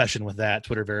my obsession with that,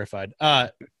 Twitter verified.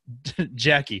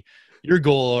 Jackie, you're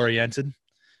goal oriented.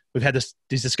 We've had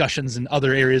these discussions in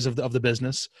other areas of the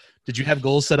business. Did you have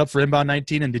goals set up for Inbound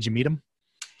 19 and did you meet them?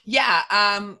 Yeah.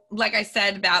 Like I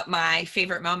said about my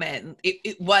favorite moment,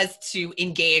 it was to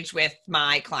engage with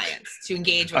my clients, to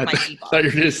engage with my people. I thought you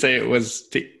were going to say it was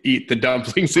to eat the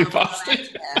dumplings in Boston.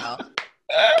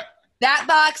 That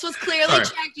box was clearly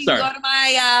checked. You can go to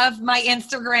my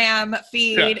Instagram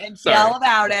feed and see all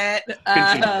about it.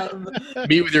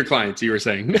 Meet with your clients, you were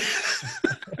saying.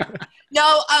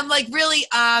 No, like really,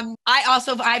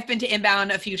 I've been to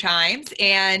Inbound a few times,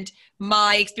 and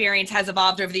my experience has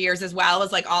evolved over the years as well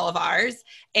as like all of ours.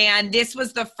 And this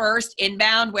was the first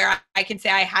Inbound where I can say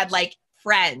I had like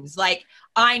friends. Like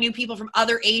I knew people from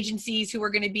other agencies who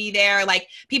were going to be there, like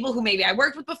people who maybe I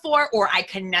worked with before or I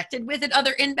connected with at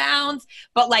other Inbounds,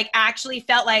 but like actually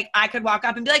felt like I could walk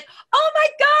up and be like, oh my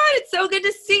God, it's so good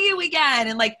to see you again.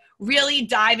 And like really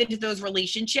dive into those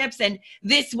relationships. And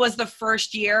this was the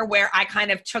first year where I kind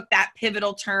of took that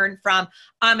pivotal turn from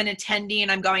I'm an attendee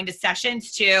and I'm going to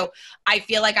sessions to I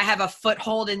feel like I have a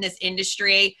foothold in this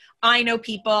industry. I know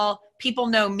people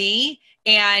know me.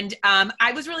 And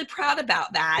I was really proud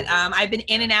about that. I've been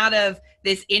in and out of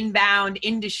this Inbound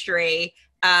industry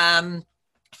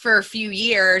for a few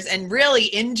years and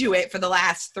really into it for the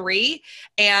last 3.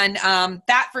 And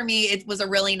that for me, it was a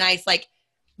really nice like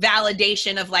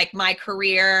validation of like my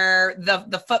career,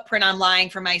 the footprint I'm lying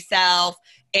for myself,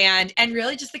 and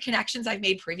really just the connections I've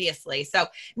made previously. So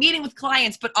meeting with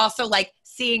clients, but also like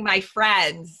seeing my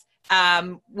friends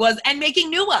and making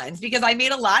new ones, because I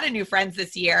made a lot of new friends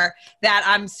this year that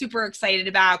I'm super excited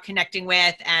about connecting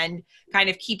with and kind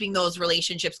of keeping those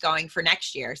relationships going for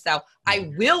next year. So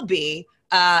I will be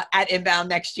at Inbound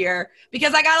next year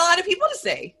because I got a lot of people to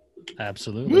see.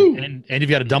 Absolutely. And you've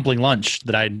got a dumpling lunch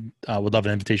that I would love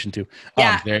an invitation to.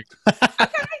 Yeah. Okay.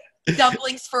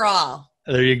 Dumplings for all.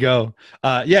 There you go.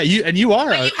 Yeah, you are.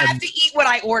 But you have to eat what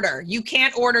I order. You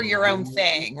can't order your own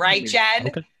thing, right, Jen?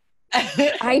 Okay.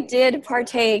 I did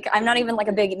partake. I'm not even like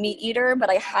a big meat eater, but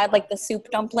I had like the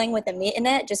soup dumpling with the meat in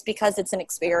it just because it's an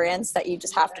experience that you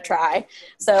just have to try.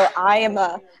 So I am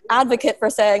a advocate for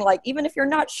saying like, even if you're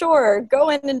not sure, go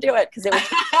in and do it because it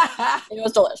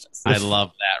was delicious. I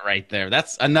love that right there.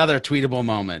 That's another tweetable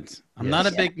moment. I'm not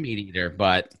a big meat eater,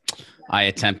 but I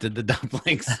attempted the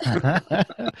dumplings.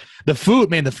 The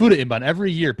food at Inbound,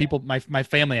 every year, my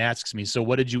family asks me, so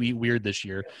what did you eat weird this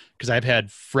year? Because I've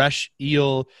had fresh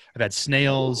eel, I've had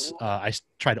snails, I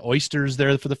tried oysters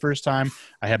there for the first time.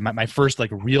 I had my first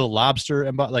like real lobster,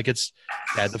 and like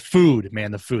the food,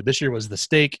 man, the food. This year was the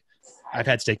steak. I've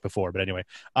had steak before, but anyway,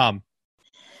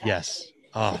 yes.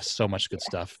 Oh, so much good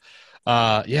stuff.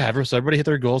 So everybody hit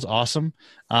their goals. Awesome.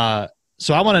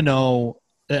 So I want to know,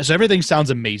 so everything sounds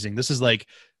amazing. This is like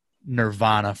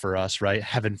nirvana for us, right?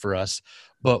 Heaven for us.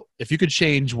 But if you could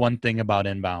change one thing about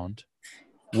Inbound,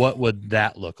 what would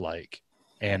that look like?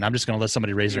 And I'm just going to let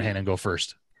somebody raise their hand and go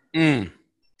first. All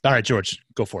right, George,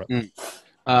 go for it.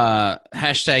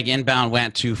 Hashtag Inbound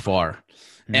went too far.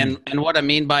 And what I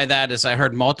mean by that is I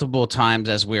heard multiple times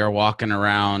as we were walking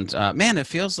around, man, it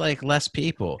feels like less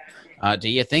people. Do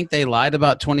you think they lied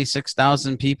about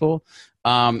 26,000 people?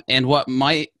 And what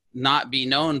might not be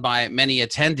known by many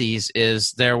attendees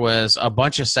is there was a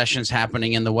bunch of sessions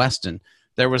happening in the Westin.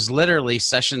 There was literally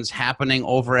sessions happening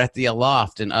over at the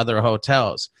Aloft and other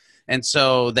hotels. And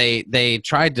so they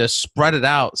tried to spread it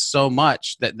out so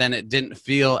much that then it didn't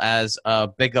feel as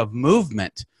big of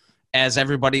movement as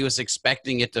everybody was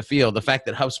expecting it to feel. The fact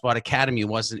that HubSpot Academy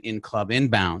wasn't in Club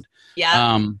Inbound.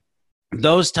 Yeah.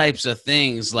 Those types of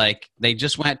things, like they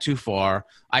just went too far.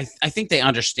 I think they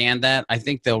understand that. I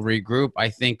think they'll regroup. I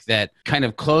think that kind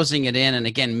of closing it in and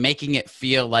again, making it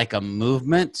feel like a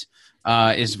movement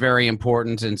is very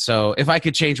important. And so if I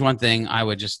could change one thing, I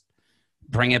would just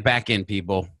bring it back in,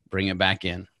 people. Bring it back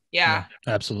in. Yeah.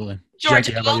 Absolutely.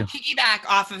 George, I'll piggyback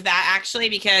off of that actually,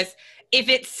 because if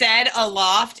it said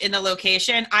Aloft in the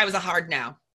location, I was a hard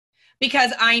no.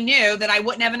 Because I knew that I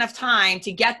wouldn't have enough time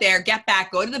to get there, get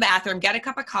back, go to the bathroom, get a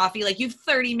cup of coffee. Like you have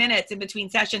 30 minutes in between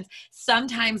sessions,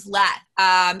 sometimes less.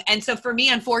 And so for me,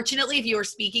 unfortunately, if you were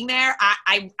speaking there,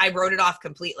 I wrote it off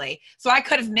completely. So I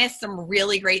could have missed some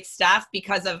really great stuff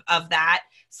because of that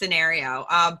scenario.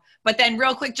 But then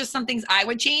real quick, just some things I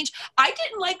would change. I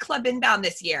didn't like Club Inbound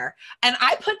this year. And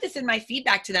I put this in my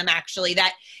feedback to them actually,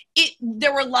 that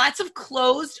there were lots of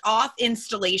closed off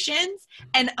installations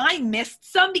and I missed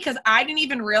some because I didn't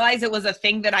even realize it was a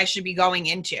thing that I should be going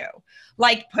into.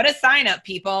 Like put a sign up,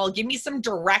 people, give me some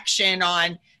direction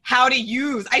on how to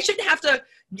use. I shouldn't have to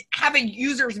have a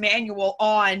user's manual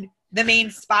on the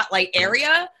main spotlight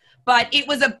area. But it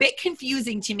was a bit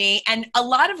confusing to me and a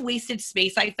lot of wasted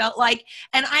space, I felt like.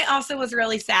 And I also was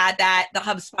really sad that the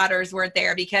HubSpotters weren't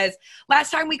there because last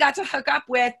time we got to hook up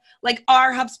with like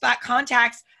our HubSpot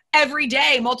contacts every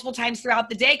day, multiple times throughout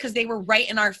the day because they were right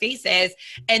in our faces.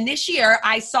 And this year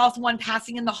I saw one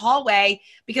passing in the hallway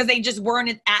because they just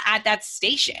weren't at that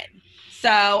station.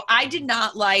 So I did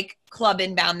not like Club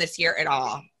Inbound this year at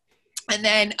all. And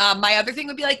then my other thing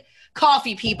would be like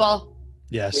coffee, people.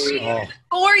 Yes.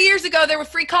 4 years ago, there was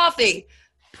free coffee.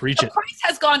 Preach the it. price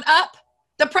has gone up.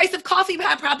 The price of coffee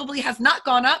probably has not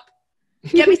gone up.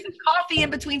 Get me some coffee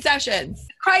in between sessions.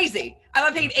 Crazy.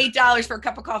 I'm paying $8 for a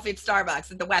cup of coffee at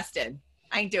Starbucks at the Westin.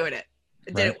 I ain't doing it.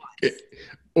 I did it once.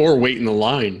 Or wait in the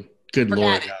line. Good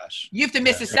Lord. Gosh. You have to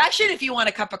miss a session if you want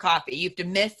a cup of coffee. You have to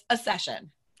miss a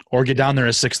session. Or get down there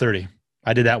at 6:30.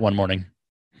 I did that one morning.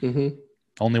 Mm-hmm.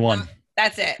 Only one.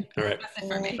 That's it. All right. That's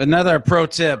it for me. Another pro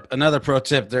tip.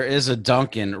 There is a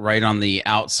Dunkin' right on the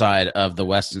outside of the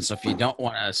Westin. So if you don't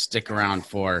want to stick around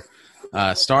for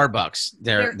Starbucks,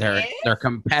 their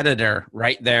competitor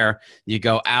right there. You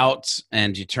go out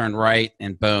and you turn right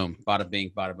and boom, bada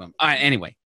bing, bada boom. All right.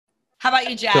 Anyway. How about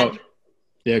you, Jen? So,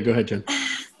 yeah, go ahead, Jen.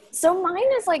 So mine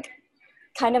is like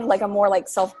kind of like a more like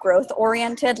self-growth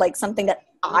oriented, like something that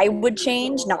I would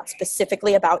change, not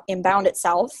specifically about inbound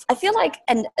itself. I feel like,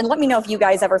 and let me know if you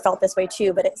guys ever felt this way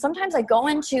too, but sometimes I go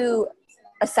into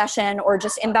a session or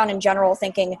just inbound in general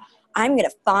thinking, I'm going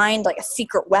to find like a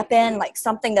secret weapon, like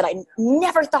something that I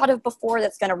never thought of before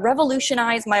that's going to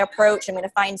revolutionize my approach. I'm going to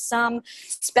find some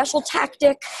special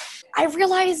tactic. I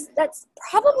realize that's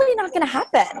probably not going to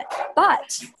happen.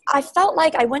 But I felt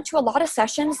like I went to a lot of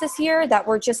sessions this year that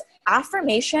were just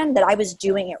affirmation that I was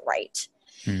doing it right.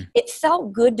 It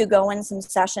felt good to go in some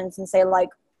sessions and say like,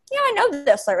 yeah, I know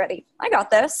this already. I got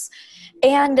this.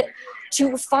 And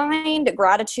to find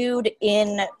gratitude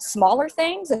in smaller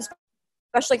things,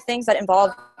 especially things that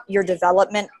involve your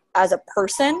development as a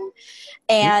person.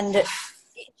 And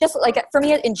just like for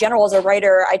me in general as a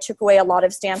writer, I took away a lot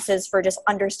of stances for just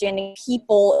understanding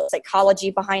people,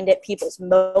 psychology behind it, people's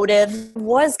motive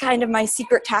was kind of my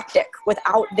secret tactic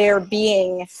without there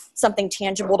being something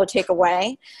tangible to take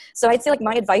away. So I'd say like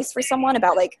my advice for someone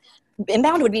about like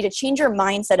inbound would be to change your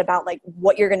mindset about like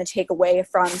what you're going to take away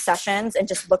from sessions and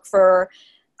just look for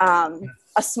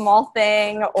a small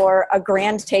thing or a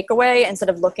grand takeaway instead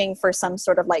of looking for some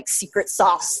sort of like secret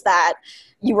sauce that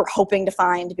you were hoping to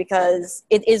find, because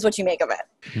it is what you make of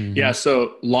it. Yeah.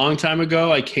 So long time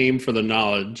ago, I came for the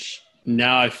knowledge.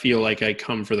 Now I feel like I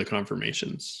come for the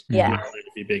confirmations. Yeah. I'm not ready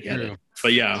to be big-headed.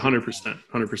 But yeah,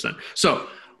 100%. So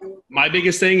my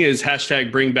biggest thing is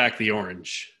hashtag bring back the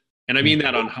orange. And I mean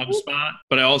that on HubSpot,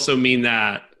 but I also mean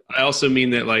that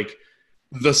like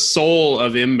the soul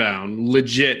of inbound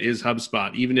legit is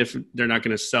HubSpot, even if they're not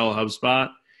going to sell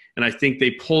HubSpot. And I think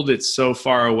they pulled it so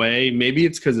far away. Maybe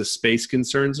it's because of space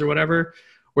concerns or whatever,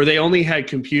 where they only had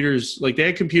computers, like they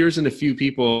had computers and a few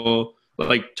people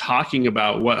like talking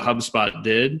about what HubSpot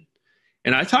did.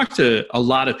 And I talked to a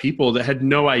lot of people that had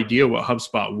no idea what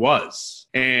HubSpot was.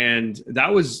 And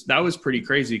that was pretty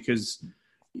crazy because,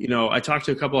 you know, I talked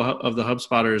to a couple of the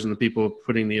HubSpotters and the people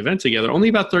putting the event together. Only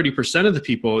about 30% of the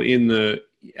people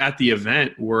at the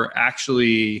event were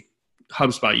actually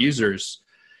HubSpot users.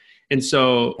 And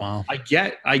so wow.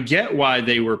 I get why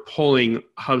they were pulling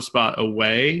HubSpot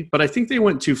away, but I think they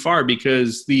went too far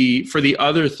because for the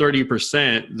other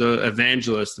 30%, the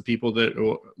evangelists, the people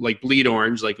that like bleed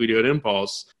orange, like we do at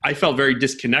Impulse, I felt very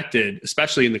disconnected,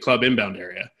 especially in the club inbound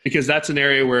area, because that's an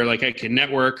area where like I can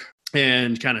network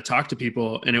and kind of talk to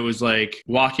people. And it was like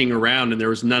walking around and there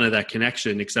was none of that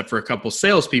connection except for a couple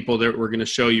salespeople that were going to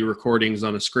show you recordings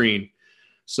on a screen.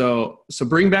 So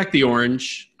bring back the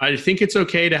orange. I think it's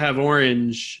okay to have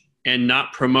orange and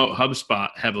not promote HubSpot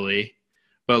heavily,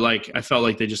 but like I felt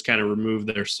like they just kind of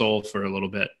removed their soul for a little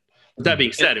bit. With that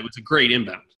being said, it was a great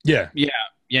inbound.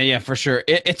 Yeah, for sure.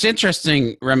 It's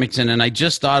interesting, Remington, and I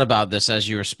just thought about this as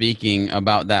you were speaking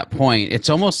about that point. It's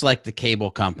almost like the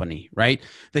cable company, right?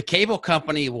 The cable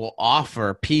company will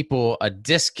offer people a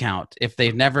discount if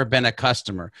they've never been a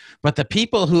customer. But the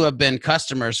people who have been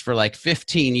customers for like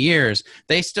 15 years,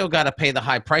 they still got to pay the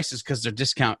high prices because their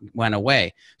discount went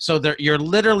away. So you're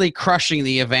literally crushing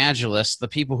the evangelists, the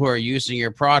people who are using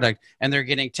your product, and they're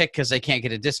getting ticked because they can't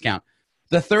get a discount.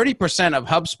 The 30% of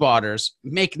HubSpotters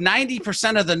make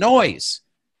 90% of the noise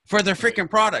for their freaking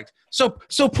product. So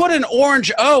put an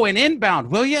orange O in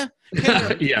inbound, will you?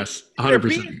 Yes, 100%. There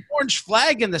be an orange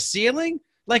flag in the ceiling?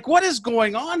 Like, what is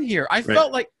going on here? I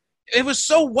felt like it was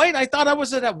so white, I thought I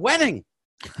was at a wedding.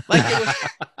 Like,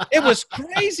 it was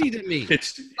crazy to me.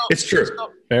 It's true.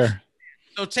 Fair.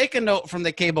 So take a note from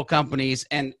the cable companies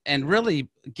and really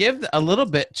give a little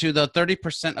bit to the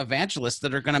 30% evangelists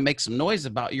that are going to make some noise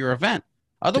about your event.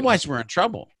 Otherwise, we're in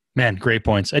trouble. Man, great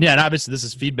points. And yeah, and obviously this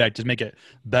is feedback to make it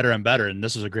better and better. And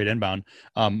this was a great inbound.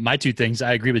 My two things,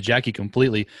 I agree with Jackie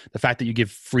completely. The fact that you give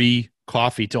free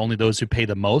coffee to only those who pay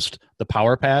the most, the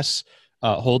Power Pass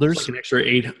holders. It's like an extra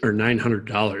 $800 or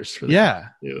 $900 for that. Yeah.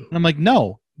 And I'm like,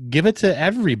 no, give it to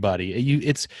everybody.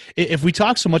 If we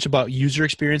talk so much about user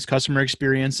experience, customer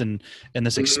experience, and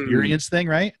this experience thing,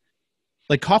 right?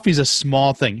 Like coffee is a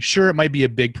small thing. Sure, it might be a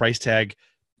big price tag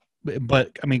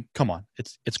but I mean, come on,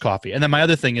 it's coffee. And then my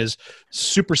other thing is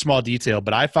super small detail,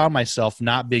 but I found myself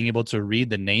not being able to read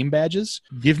the name badges.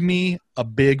 Give me a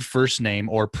big first name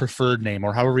or preferred name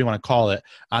or however you want to call it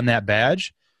on that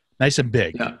badge, nice and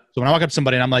big. Yeah. So when I walk up to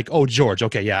somebody and I'm like, oh, George,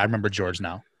 okay, yeah, I remember George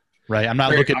now. Right. I'm not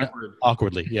very looking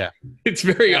awkwardly. Yeah. It's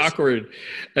very awkward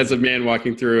as a man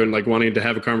walking through and like wanting to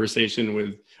have a conversation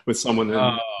with someone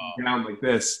down like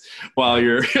this while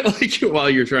you're while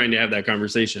you're trying to have that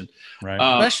conversation.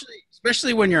 Right.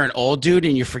 Especially when you're an old dude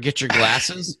and you forget your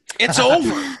glasses. It's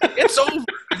over. It's over.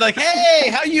 Like, hey,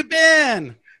 how you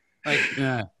been? Like,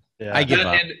 yeah. I give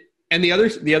up. And the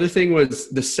other thing was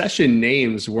the session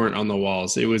names weren't on the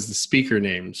walls. It was the speaker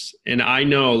names. And I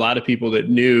know a lot of people that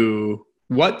knew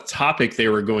what topic they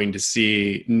were going to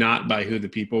see, not by who the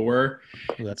people were.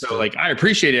 So like, I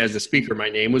appreciate it as a speaker, my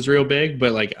name was real big,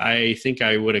 but like, I think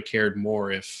I would have cared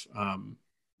more if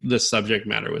the subject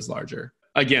matter was larger.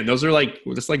 Again, those are like,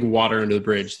 it's like water under the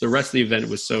bridge. The rest of the event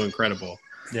was so incredible.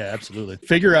 Yeah, absolutely.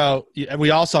 Figure out, we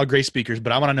all saw great speakers,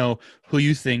 but I want to know who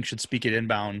you think should speak at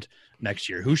Inbound next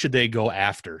year. Who should they go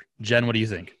after? Jen, what do you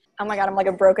think? Oh my God, I'm like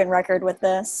a broken record with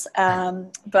this.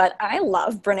 But I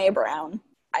love Brene Brown.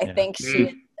 I think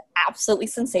she's absolutely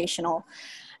sensational.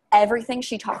 Everything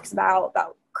she talks about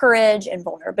courage and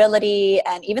vulnerability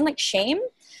and even like shame,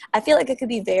 I feel like it could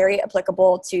be very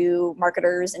applicable to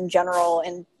marketers in general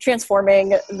and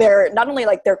transforming their, not only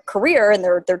like their career and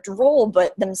their role,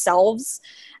 but themselves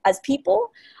as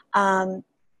people. And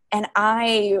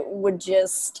I would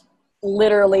just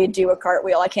literally do a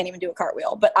cartwheel. I can't even do a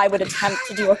cartwheel, but I would attempt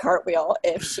to do a cartwheel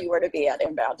if she were to be at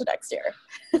Inbound next year.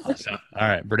 Awesome. All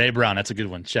right. Brene Brown. That's a good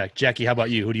one. Check. Jackie, how about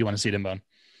you? Who do you want to see at Inbound?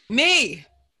 Me.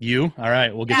 You? All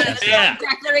right. We'll get you. Yeah.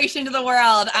 Declaration to the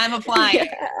world. I'm applying.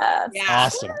 Yeah.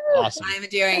 Awesome. I'm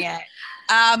doing it.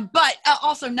 But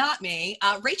also not me.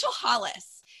 Rachel Hollis.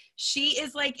 She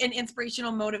is like an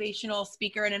inspirational, motivational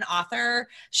speaker and an author.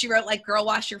 She wrote like Girl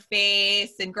Wash Your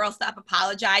Face and Girl Stop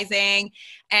Apologizing.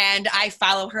 And I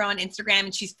follow her on Instagram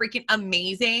and she's freaking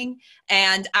amazing.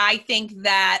 And I think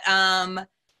that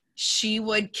she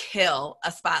would kill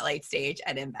a spotlight stage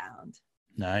at Inbound.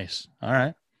 Nice. All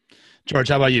right. George,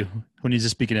 how about you? Who needs to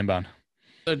speak at Inbound?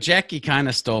 So Jackie kind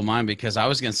of stole mine because I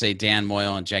was going to say Dan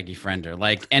Moyle and Jackie Frender.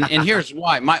 Like, and here's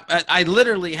why. I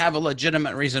literally have a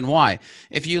legitimate reason why.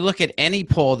 If you look at any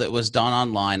poll that was done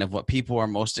online of what people are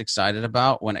most excited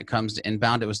about when it comes to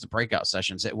Inbound, it was the breakout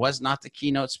sessions. It was not the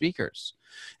keynote speakers.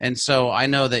 And so I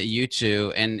know that you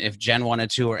two, and if Jen wanted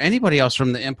to, or anybody else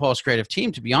from the Impulse Creative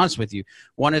team, to be honest with you,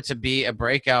 wanted to be a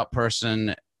breakout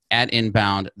person at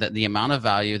Inbound, that the amount of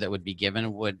value that would be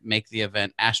given would make the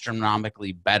event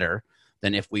astronomically better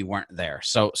than if we weren't there.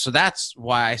 So that's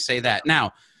why I say that.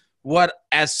 Now, what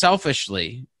as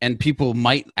selfishly, and people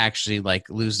might actually like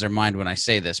lose their mind when I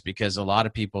say this, because a lot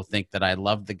of people think that I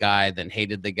loved the guy, then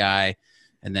hated the guy,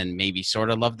 and then maybe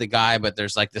sort of loved the guy, but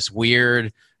there's like this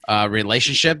weird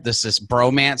relationship, this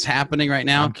bromance happening right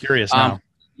now. I'm curious now.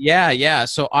 Yeah.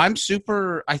 So I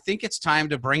think it's time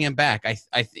to bring him back.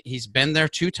 He's been there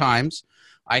 2 times.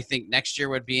 I think next year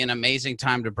would be an amazing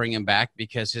time to bring him back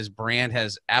because his brand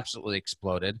has absolutely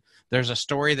exploded. There's a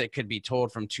story that could be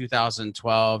told from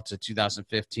 2012 to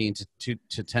 2015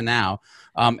 to now.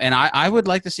 And I would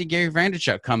like to see Gary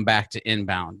Vaynerchuk come back to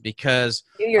Inbound because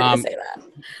you're going to say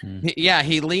that.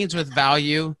 He leads with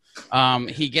value.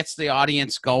 He gets the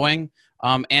audience going.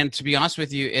 And to be honest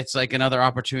with you, it's like another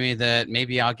opportunity that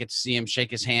maybe I'll get to see him, shake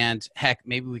his hand. Heck,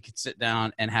 maybe we could sit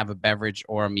down and have a beverage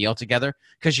or a meal together.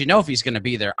 Because if he's going to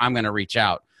be there, I'm going to reach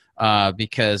out.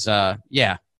 Because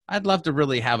I'd love to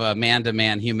really have a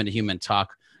man-to-man, human-to-human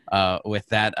talk with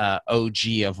that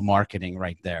OG of marketing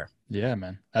right there. Yeah,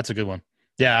 man. That's a good one.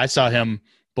 Yeah, I saw him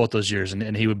both those years,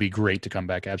 and he would be great to come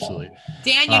back. Absolutely.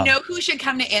 Dan, you know who should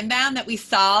come to Inbound that we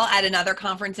saw at another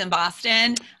conference in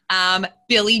Boston?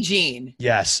 Billie Jean.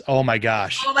 Yes. Oh my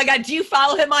gosh. Oh my God. Do you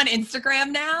follow him on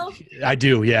Instagram now? I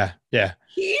do. Yeah.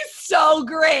 He's so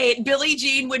great. Billie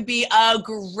Jean would be a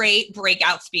great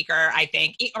breakout speaker, I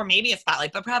think, or maybe a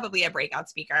spotlight, but probably a breakout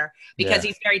speaker because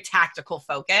he's very tactical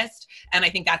focused. And I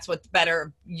think that's what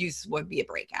better use would be a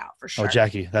breakout for sure. Oh,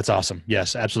 Jackie, that's awesome.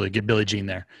 Yes, absolutely. Get Billie Jean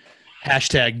there.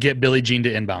 # get Billie Jean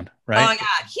to Inbound, right? Oh my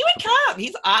God. He would come.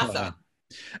 He's awesome.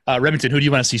 Remington, who do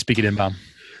you want to see speak at Inbound?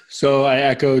 So I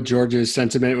echo George's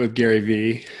sentiment with Gary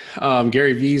Vee.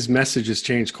 Gary Vee's message has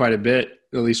changed quite a bit,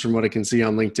 at least from what I can see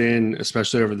on LinkedIn,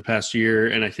 especially over the past year.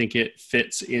 And I think it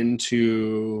fits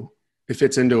into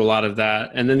fits into a lot of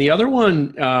that. And then the other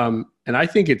one, and I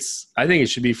think it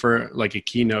should be for like a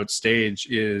keynote stage,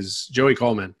 is Joey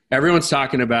Coleman. Everyone's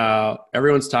talking about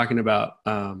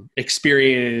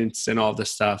experience and all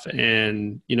this stuff.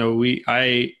 And,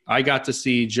 I got to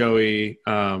see Joey,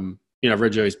 I've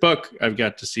read Joey's book. I've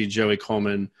got to see Joey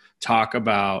Coleman talk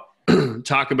about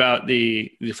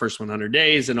the first 100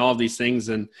 days and all of these things.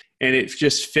 And it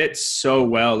just fits so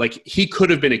well. Like, he could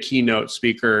have been a keynote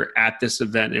speaker at this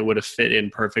event. It would have fit in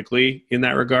perfectly in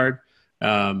that regard.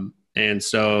 And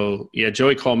so, yeah,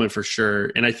 Joey Coleman for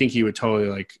sure. And I think he would totally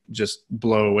like just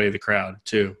blow away the crowd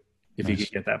too, if he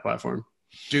could get that platform.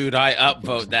 Dude, I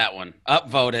upvote that one.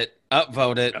 Upvote it.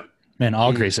 Yeah. Man,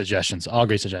 all great suggestions. All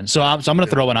great suggestions. So I'm going to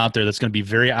throw one out there that's going to be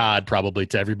very odd probably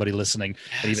to everybody listening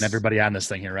and even everybody on this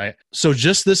thing here, right? So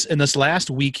just in this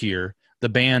last week here, the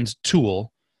band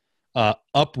Tool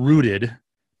uprooted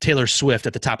Taylor Swift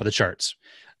at the top of the charts.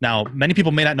 Now, many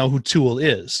people may not know who Tool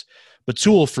is, but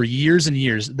Tool for years and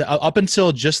years, up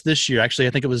until just this year, actually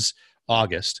I think it was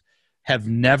August, have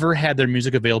never had their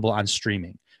music available on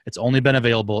streaming. It's only been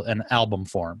available in album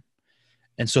form.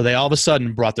 And so they all of a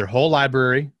sudden brought their whole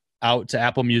library out to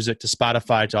Apple Music, to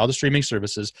Spotify, to all the streaming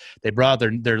services. They brought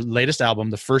out their latest album,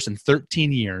 the first in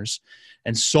 13 years.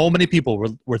 And so many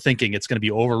people were thinking it's going to be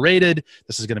overrated.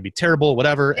 This is going to be terrible,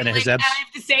 whatever. And it has. I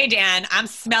have to say, Dan, I'm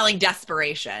smelling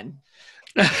desperation.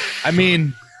 I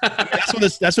mean, that's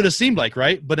what it seemed like,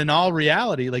 right? But in all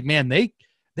reality, like, man, they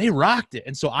rocked it.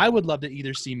 And so I would love to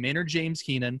either see Maynard James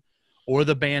Keenan or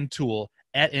the band Tool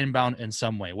at Inbound in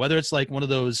some way, whether it's like one of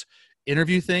those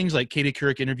interview things like Katie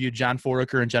Couric interviewed John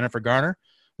Foraker and Jennifer Garner,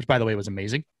 which by the way was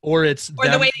amazing, or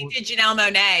the way they did Janelle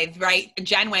Monáe, right?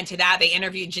 Jen went to that. They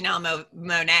interviewed Janelle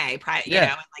Monáe, in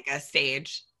like a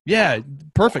stage. Yeah,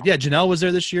 perfect. Yeah, Janelle was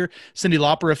there this year. Cyndi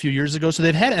Lauper a few years ago. So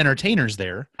they've had entertainers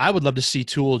there. I would love to see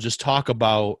Tool just talk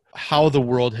about how the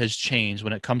world has changed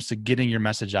when it comes to getting your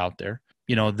message out there.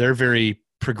 They're very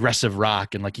progressive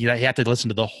rock, and like you have to listen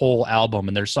to the whole album,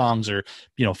 and their songs are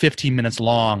 15 minutes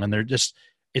long, and they're just,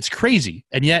 it's crazy.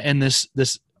 And yet in this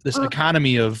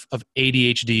economy of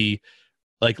ADHD,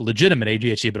 like legitimate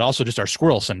ADHD, but also just our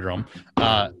squirrel syndrome,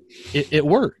 it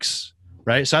works,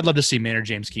 right? So I'd love to see Maynard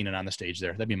James Keenan on the stage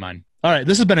there. That'd be mine. All right,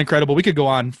 this has been incredible. We could go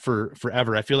on for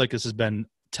forever. I feel like this has been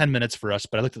 10 minutes for us,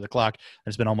 but I looked at the clock and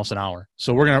it's been almost an hour.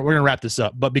 So we're gonna wrap this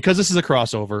up. But because this is a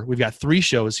crossover, we've got 3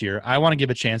 shows here. I want to give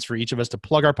a chance for each of us to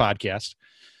plug our podcast.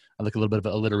 I like a little bit of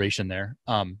alliteration there.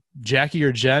 Jackie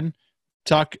or Jen,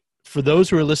 talk. For those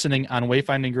who are listening on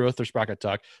Wayfinding Growth or Sprocket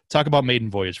Talk, talk about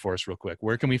Maiden Voyage for us real quick.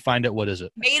 Where can we find it? What is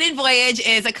it? Maiden Voyage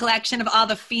is a collection of all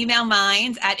the female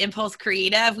minds at Impulse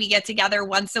Creative. We get together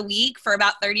once a week for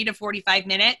about 30 to 45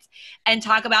 minutes and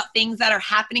talk about things that are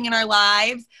happening in our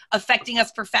lives, affecting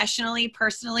us professionally,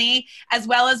 personally, as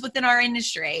well as within our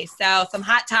industry. So some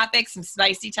hot topics, some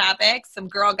spicy topics, some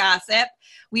girl gossip.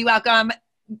 We welcome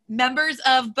members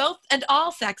of both and all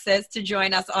sexes to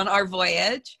join us on our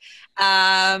voyage.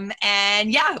 And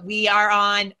yeah, we are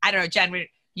on, I don't know, Jen,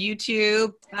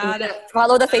 YouTube.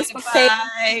 Follow the Facebook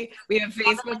page. We have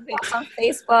Facebook. On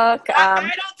Facebook. I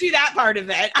don't do that part of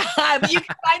it. You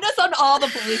can find us on all the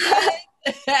places.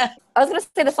 I was going to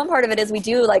say the fun part of it is we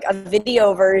do like a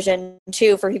video version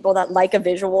too for people that like a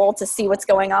visual to see what's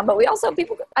going on. But we also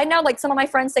I know like some of my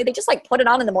friends say they just like put it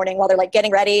on in the morning while they're like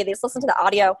getting ready. They just listen to the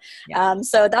audio. Yeah.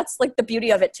 So that's like the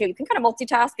beauty of it too. You can kind of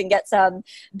multitask and get some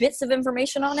bits of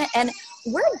information on it. And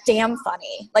we're damn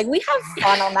funny. Like we have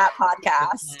fun on that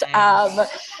podcast.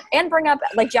 And bring up,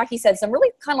 like Jackie said, some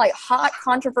really kind of like hot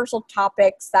controversial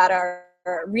topics that are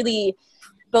really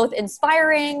both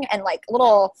inspiring and like a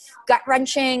little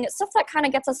gut-wrenching, stuff that kind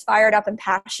of gets us fired up and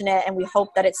passionate, and we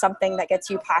hope that it's something that gets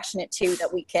you passionate too,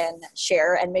 that we can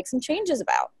share and make some changes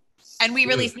about. And we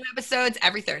release new episodes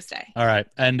every Thursday. All right.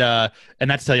 And not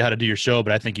to tell you how to do your show,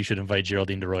 but I think you should invite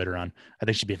Geraldine DeReuter on. I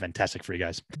think she'd be fantastic for you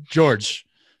guys. George,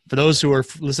 for those who are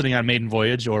listening on Maiden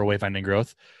Voyage or Wayfinding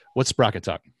Growth, what's Sprocket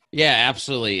Talk? Yeah,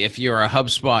 absolutely. If you're a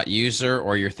HubSpot user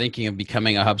or you're thinking of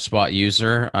becoming a HubSpot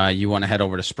user, you want to head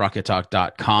over to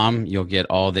sprockettalk.com. You'll get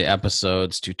all the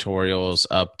episodes, tutorials,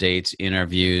 updates,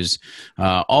 interviews,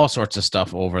 all sorts of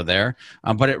stuff over there.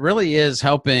 But it really is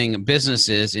helping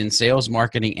businesses in sales,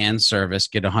 marketing, and service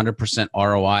get 100%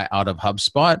 ROI out of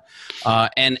HubSpot.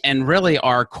 And really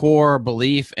our core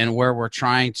belief and where we're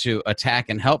trying to attack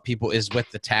and help people is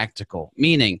with the tactical.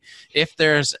 Meaning, if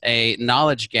there's a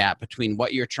knowledge gap between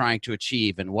what you're trying to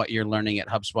achieve and what you're learning at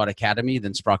HubSpot Academy,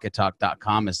 then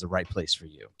sprockettalk.com is the right place for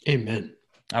you. Amen.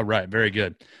 All right. Very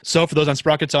good. So for those on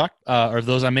Sprocket Talk or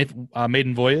those on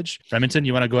Maiden Voyage, Remington,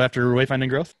 you want to go after Wayfinding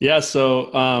Growth? Yeah.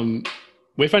 So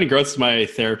Wayfinding Growth is my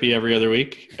therapy every other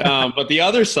week. But the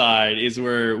other side is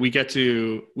where we get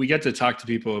to talk to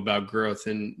people about growth.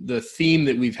 And the theme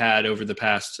that we've had over the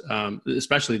past,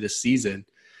 especially this season,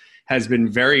 has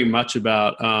been very much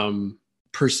about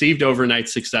perceived overnight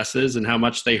successes and how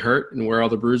much they hurt and where all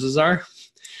the bruises are.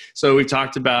 So we've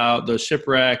talked about those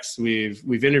shipwrecks.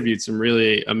 We've interviewed some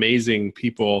really amazing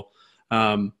people.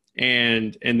 And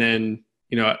then,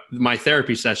 you know, my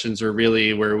therapy sessions are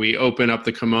really where we open up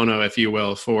the kimono, if you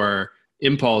will, for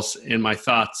impulse and my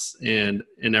thoughts and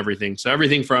everything. So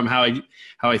everything from how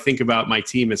I think about my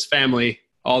team as family,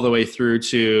 all the way through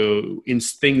to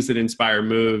things that inspire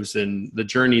moves and the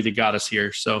journey that got us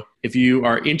here. So if you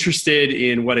are interested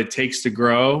in what it takes to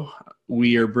grow,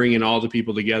 we are bringing all the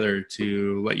people together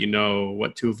to let you know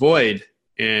what to avoid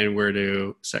and where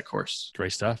to set course.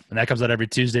 Great stuff. And that comes out every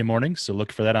Tuesday morning. So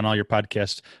look for that on all your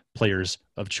podcast players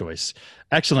of choice.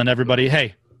 Excellent, everybody.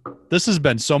 Hey, this has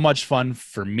been so much fun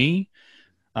for me.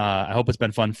 I hope it's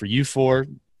been fun for you four.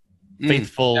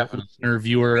 Faithful listener,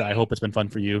 viewer. I hope it's been fun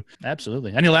for you.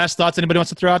 Absolutely. Any last thoughts anybody wants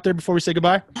to throw out there before we say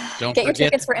goodbye? Don't get your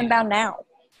tickets for Inbound now.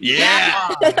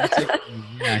 Yeah.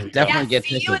 Definitely get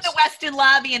see tickets. you in the Westin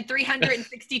lobby in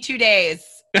 362 days.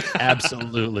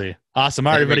 Absolutely. Awesome.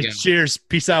 All right, everybody. Cheers.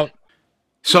 Peace out.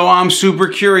 So I'm super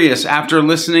curious, after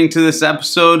listening to this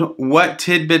episode, what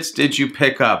tidbits did you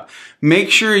pick up?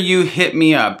 Make sure you hit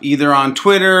me up either on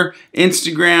Twitter,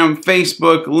 Instagram,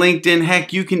 Facebook, LinkedIn.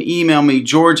 Heck, you can email me,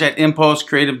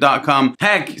 george@impulsecreative.com.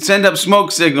 Heck, send up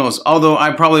smoke signals, although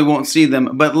I probably won't see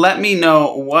them. But let me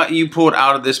know what you pulled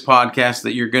out of this podcast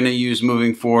that you're going to use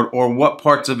moving forward, or what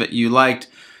parts of it you liked.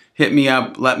 Hit me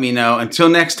up. Let me know. Until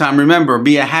next time, remember,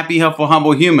 be a happy, helpful,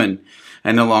 humble human.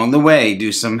 And along the way,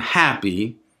 do some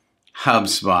happy hub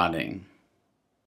spotting.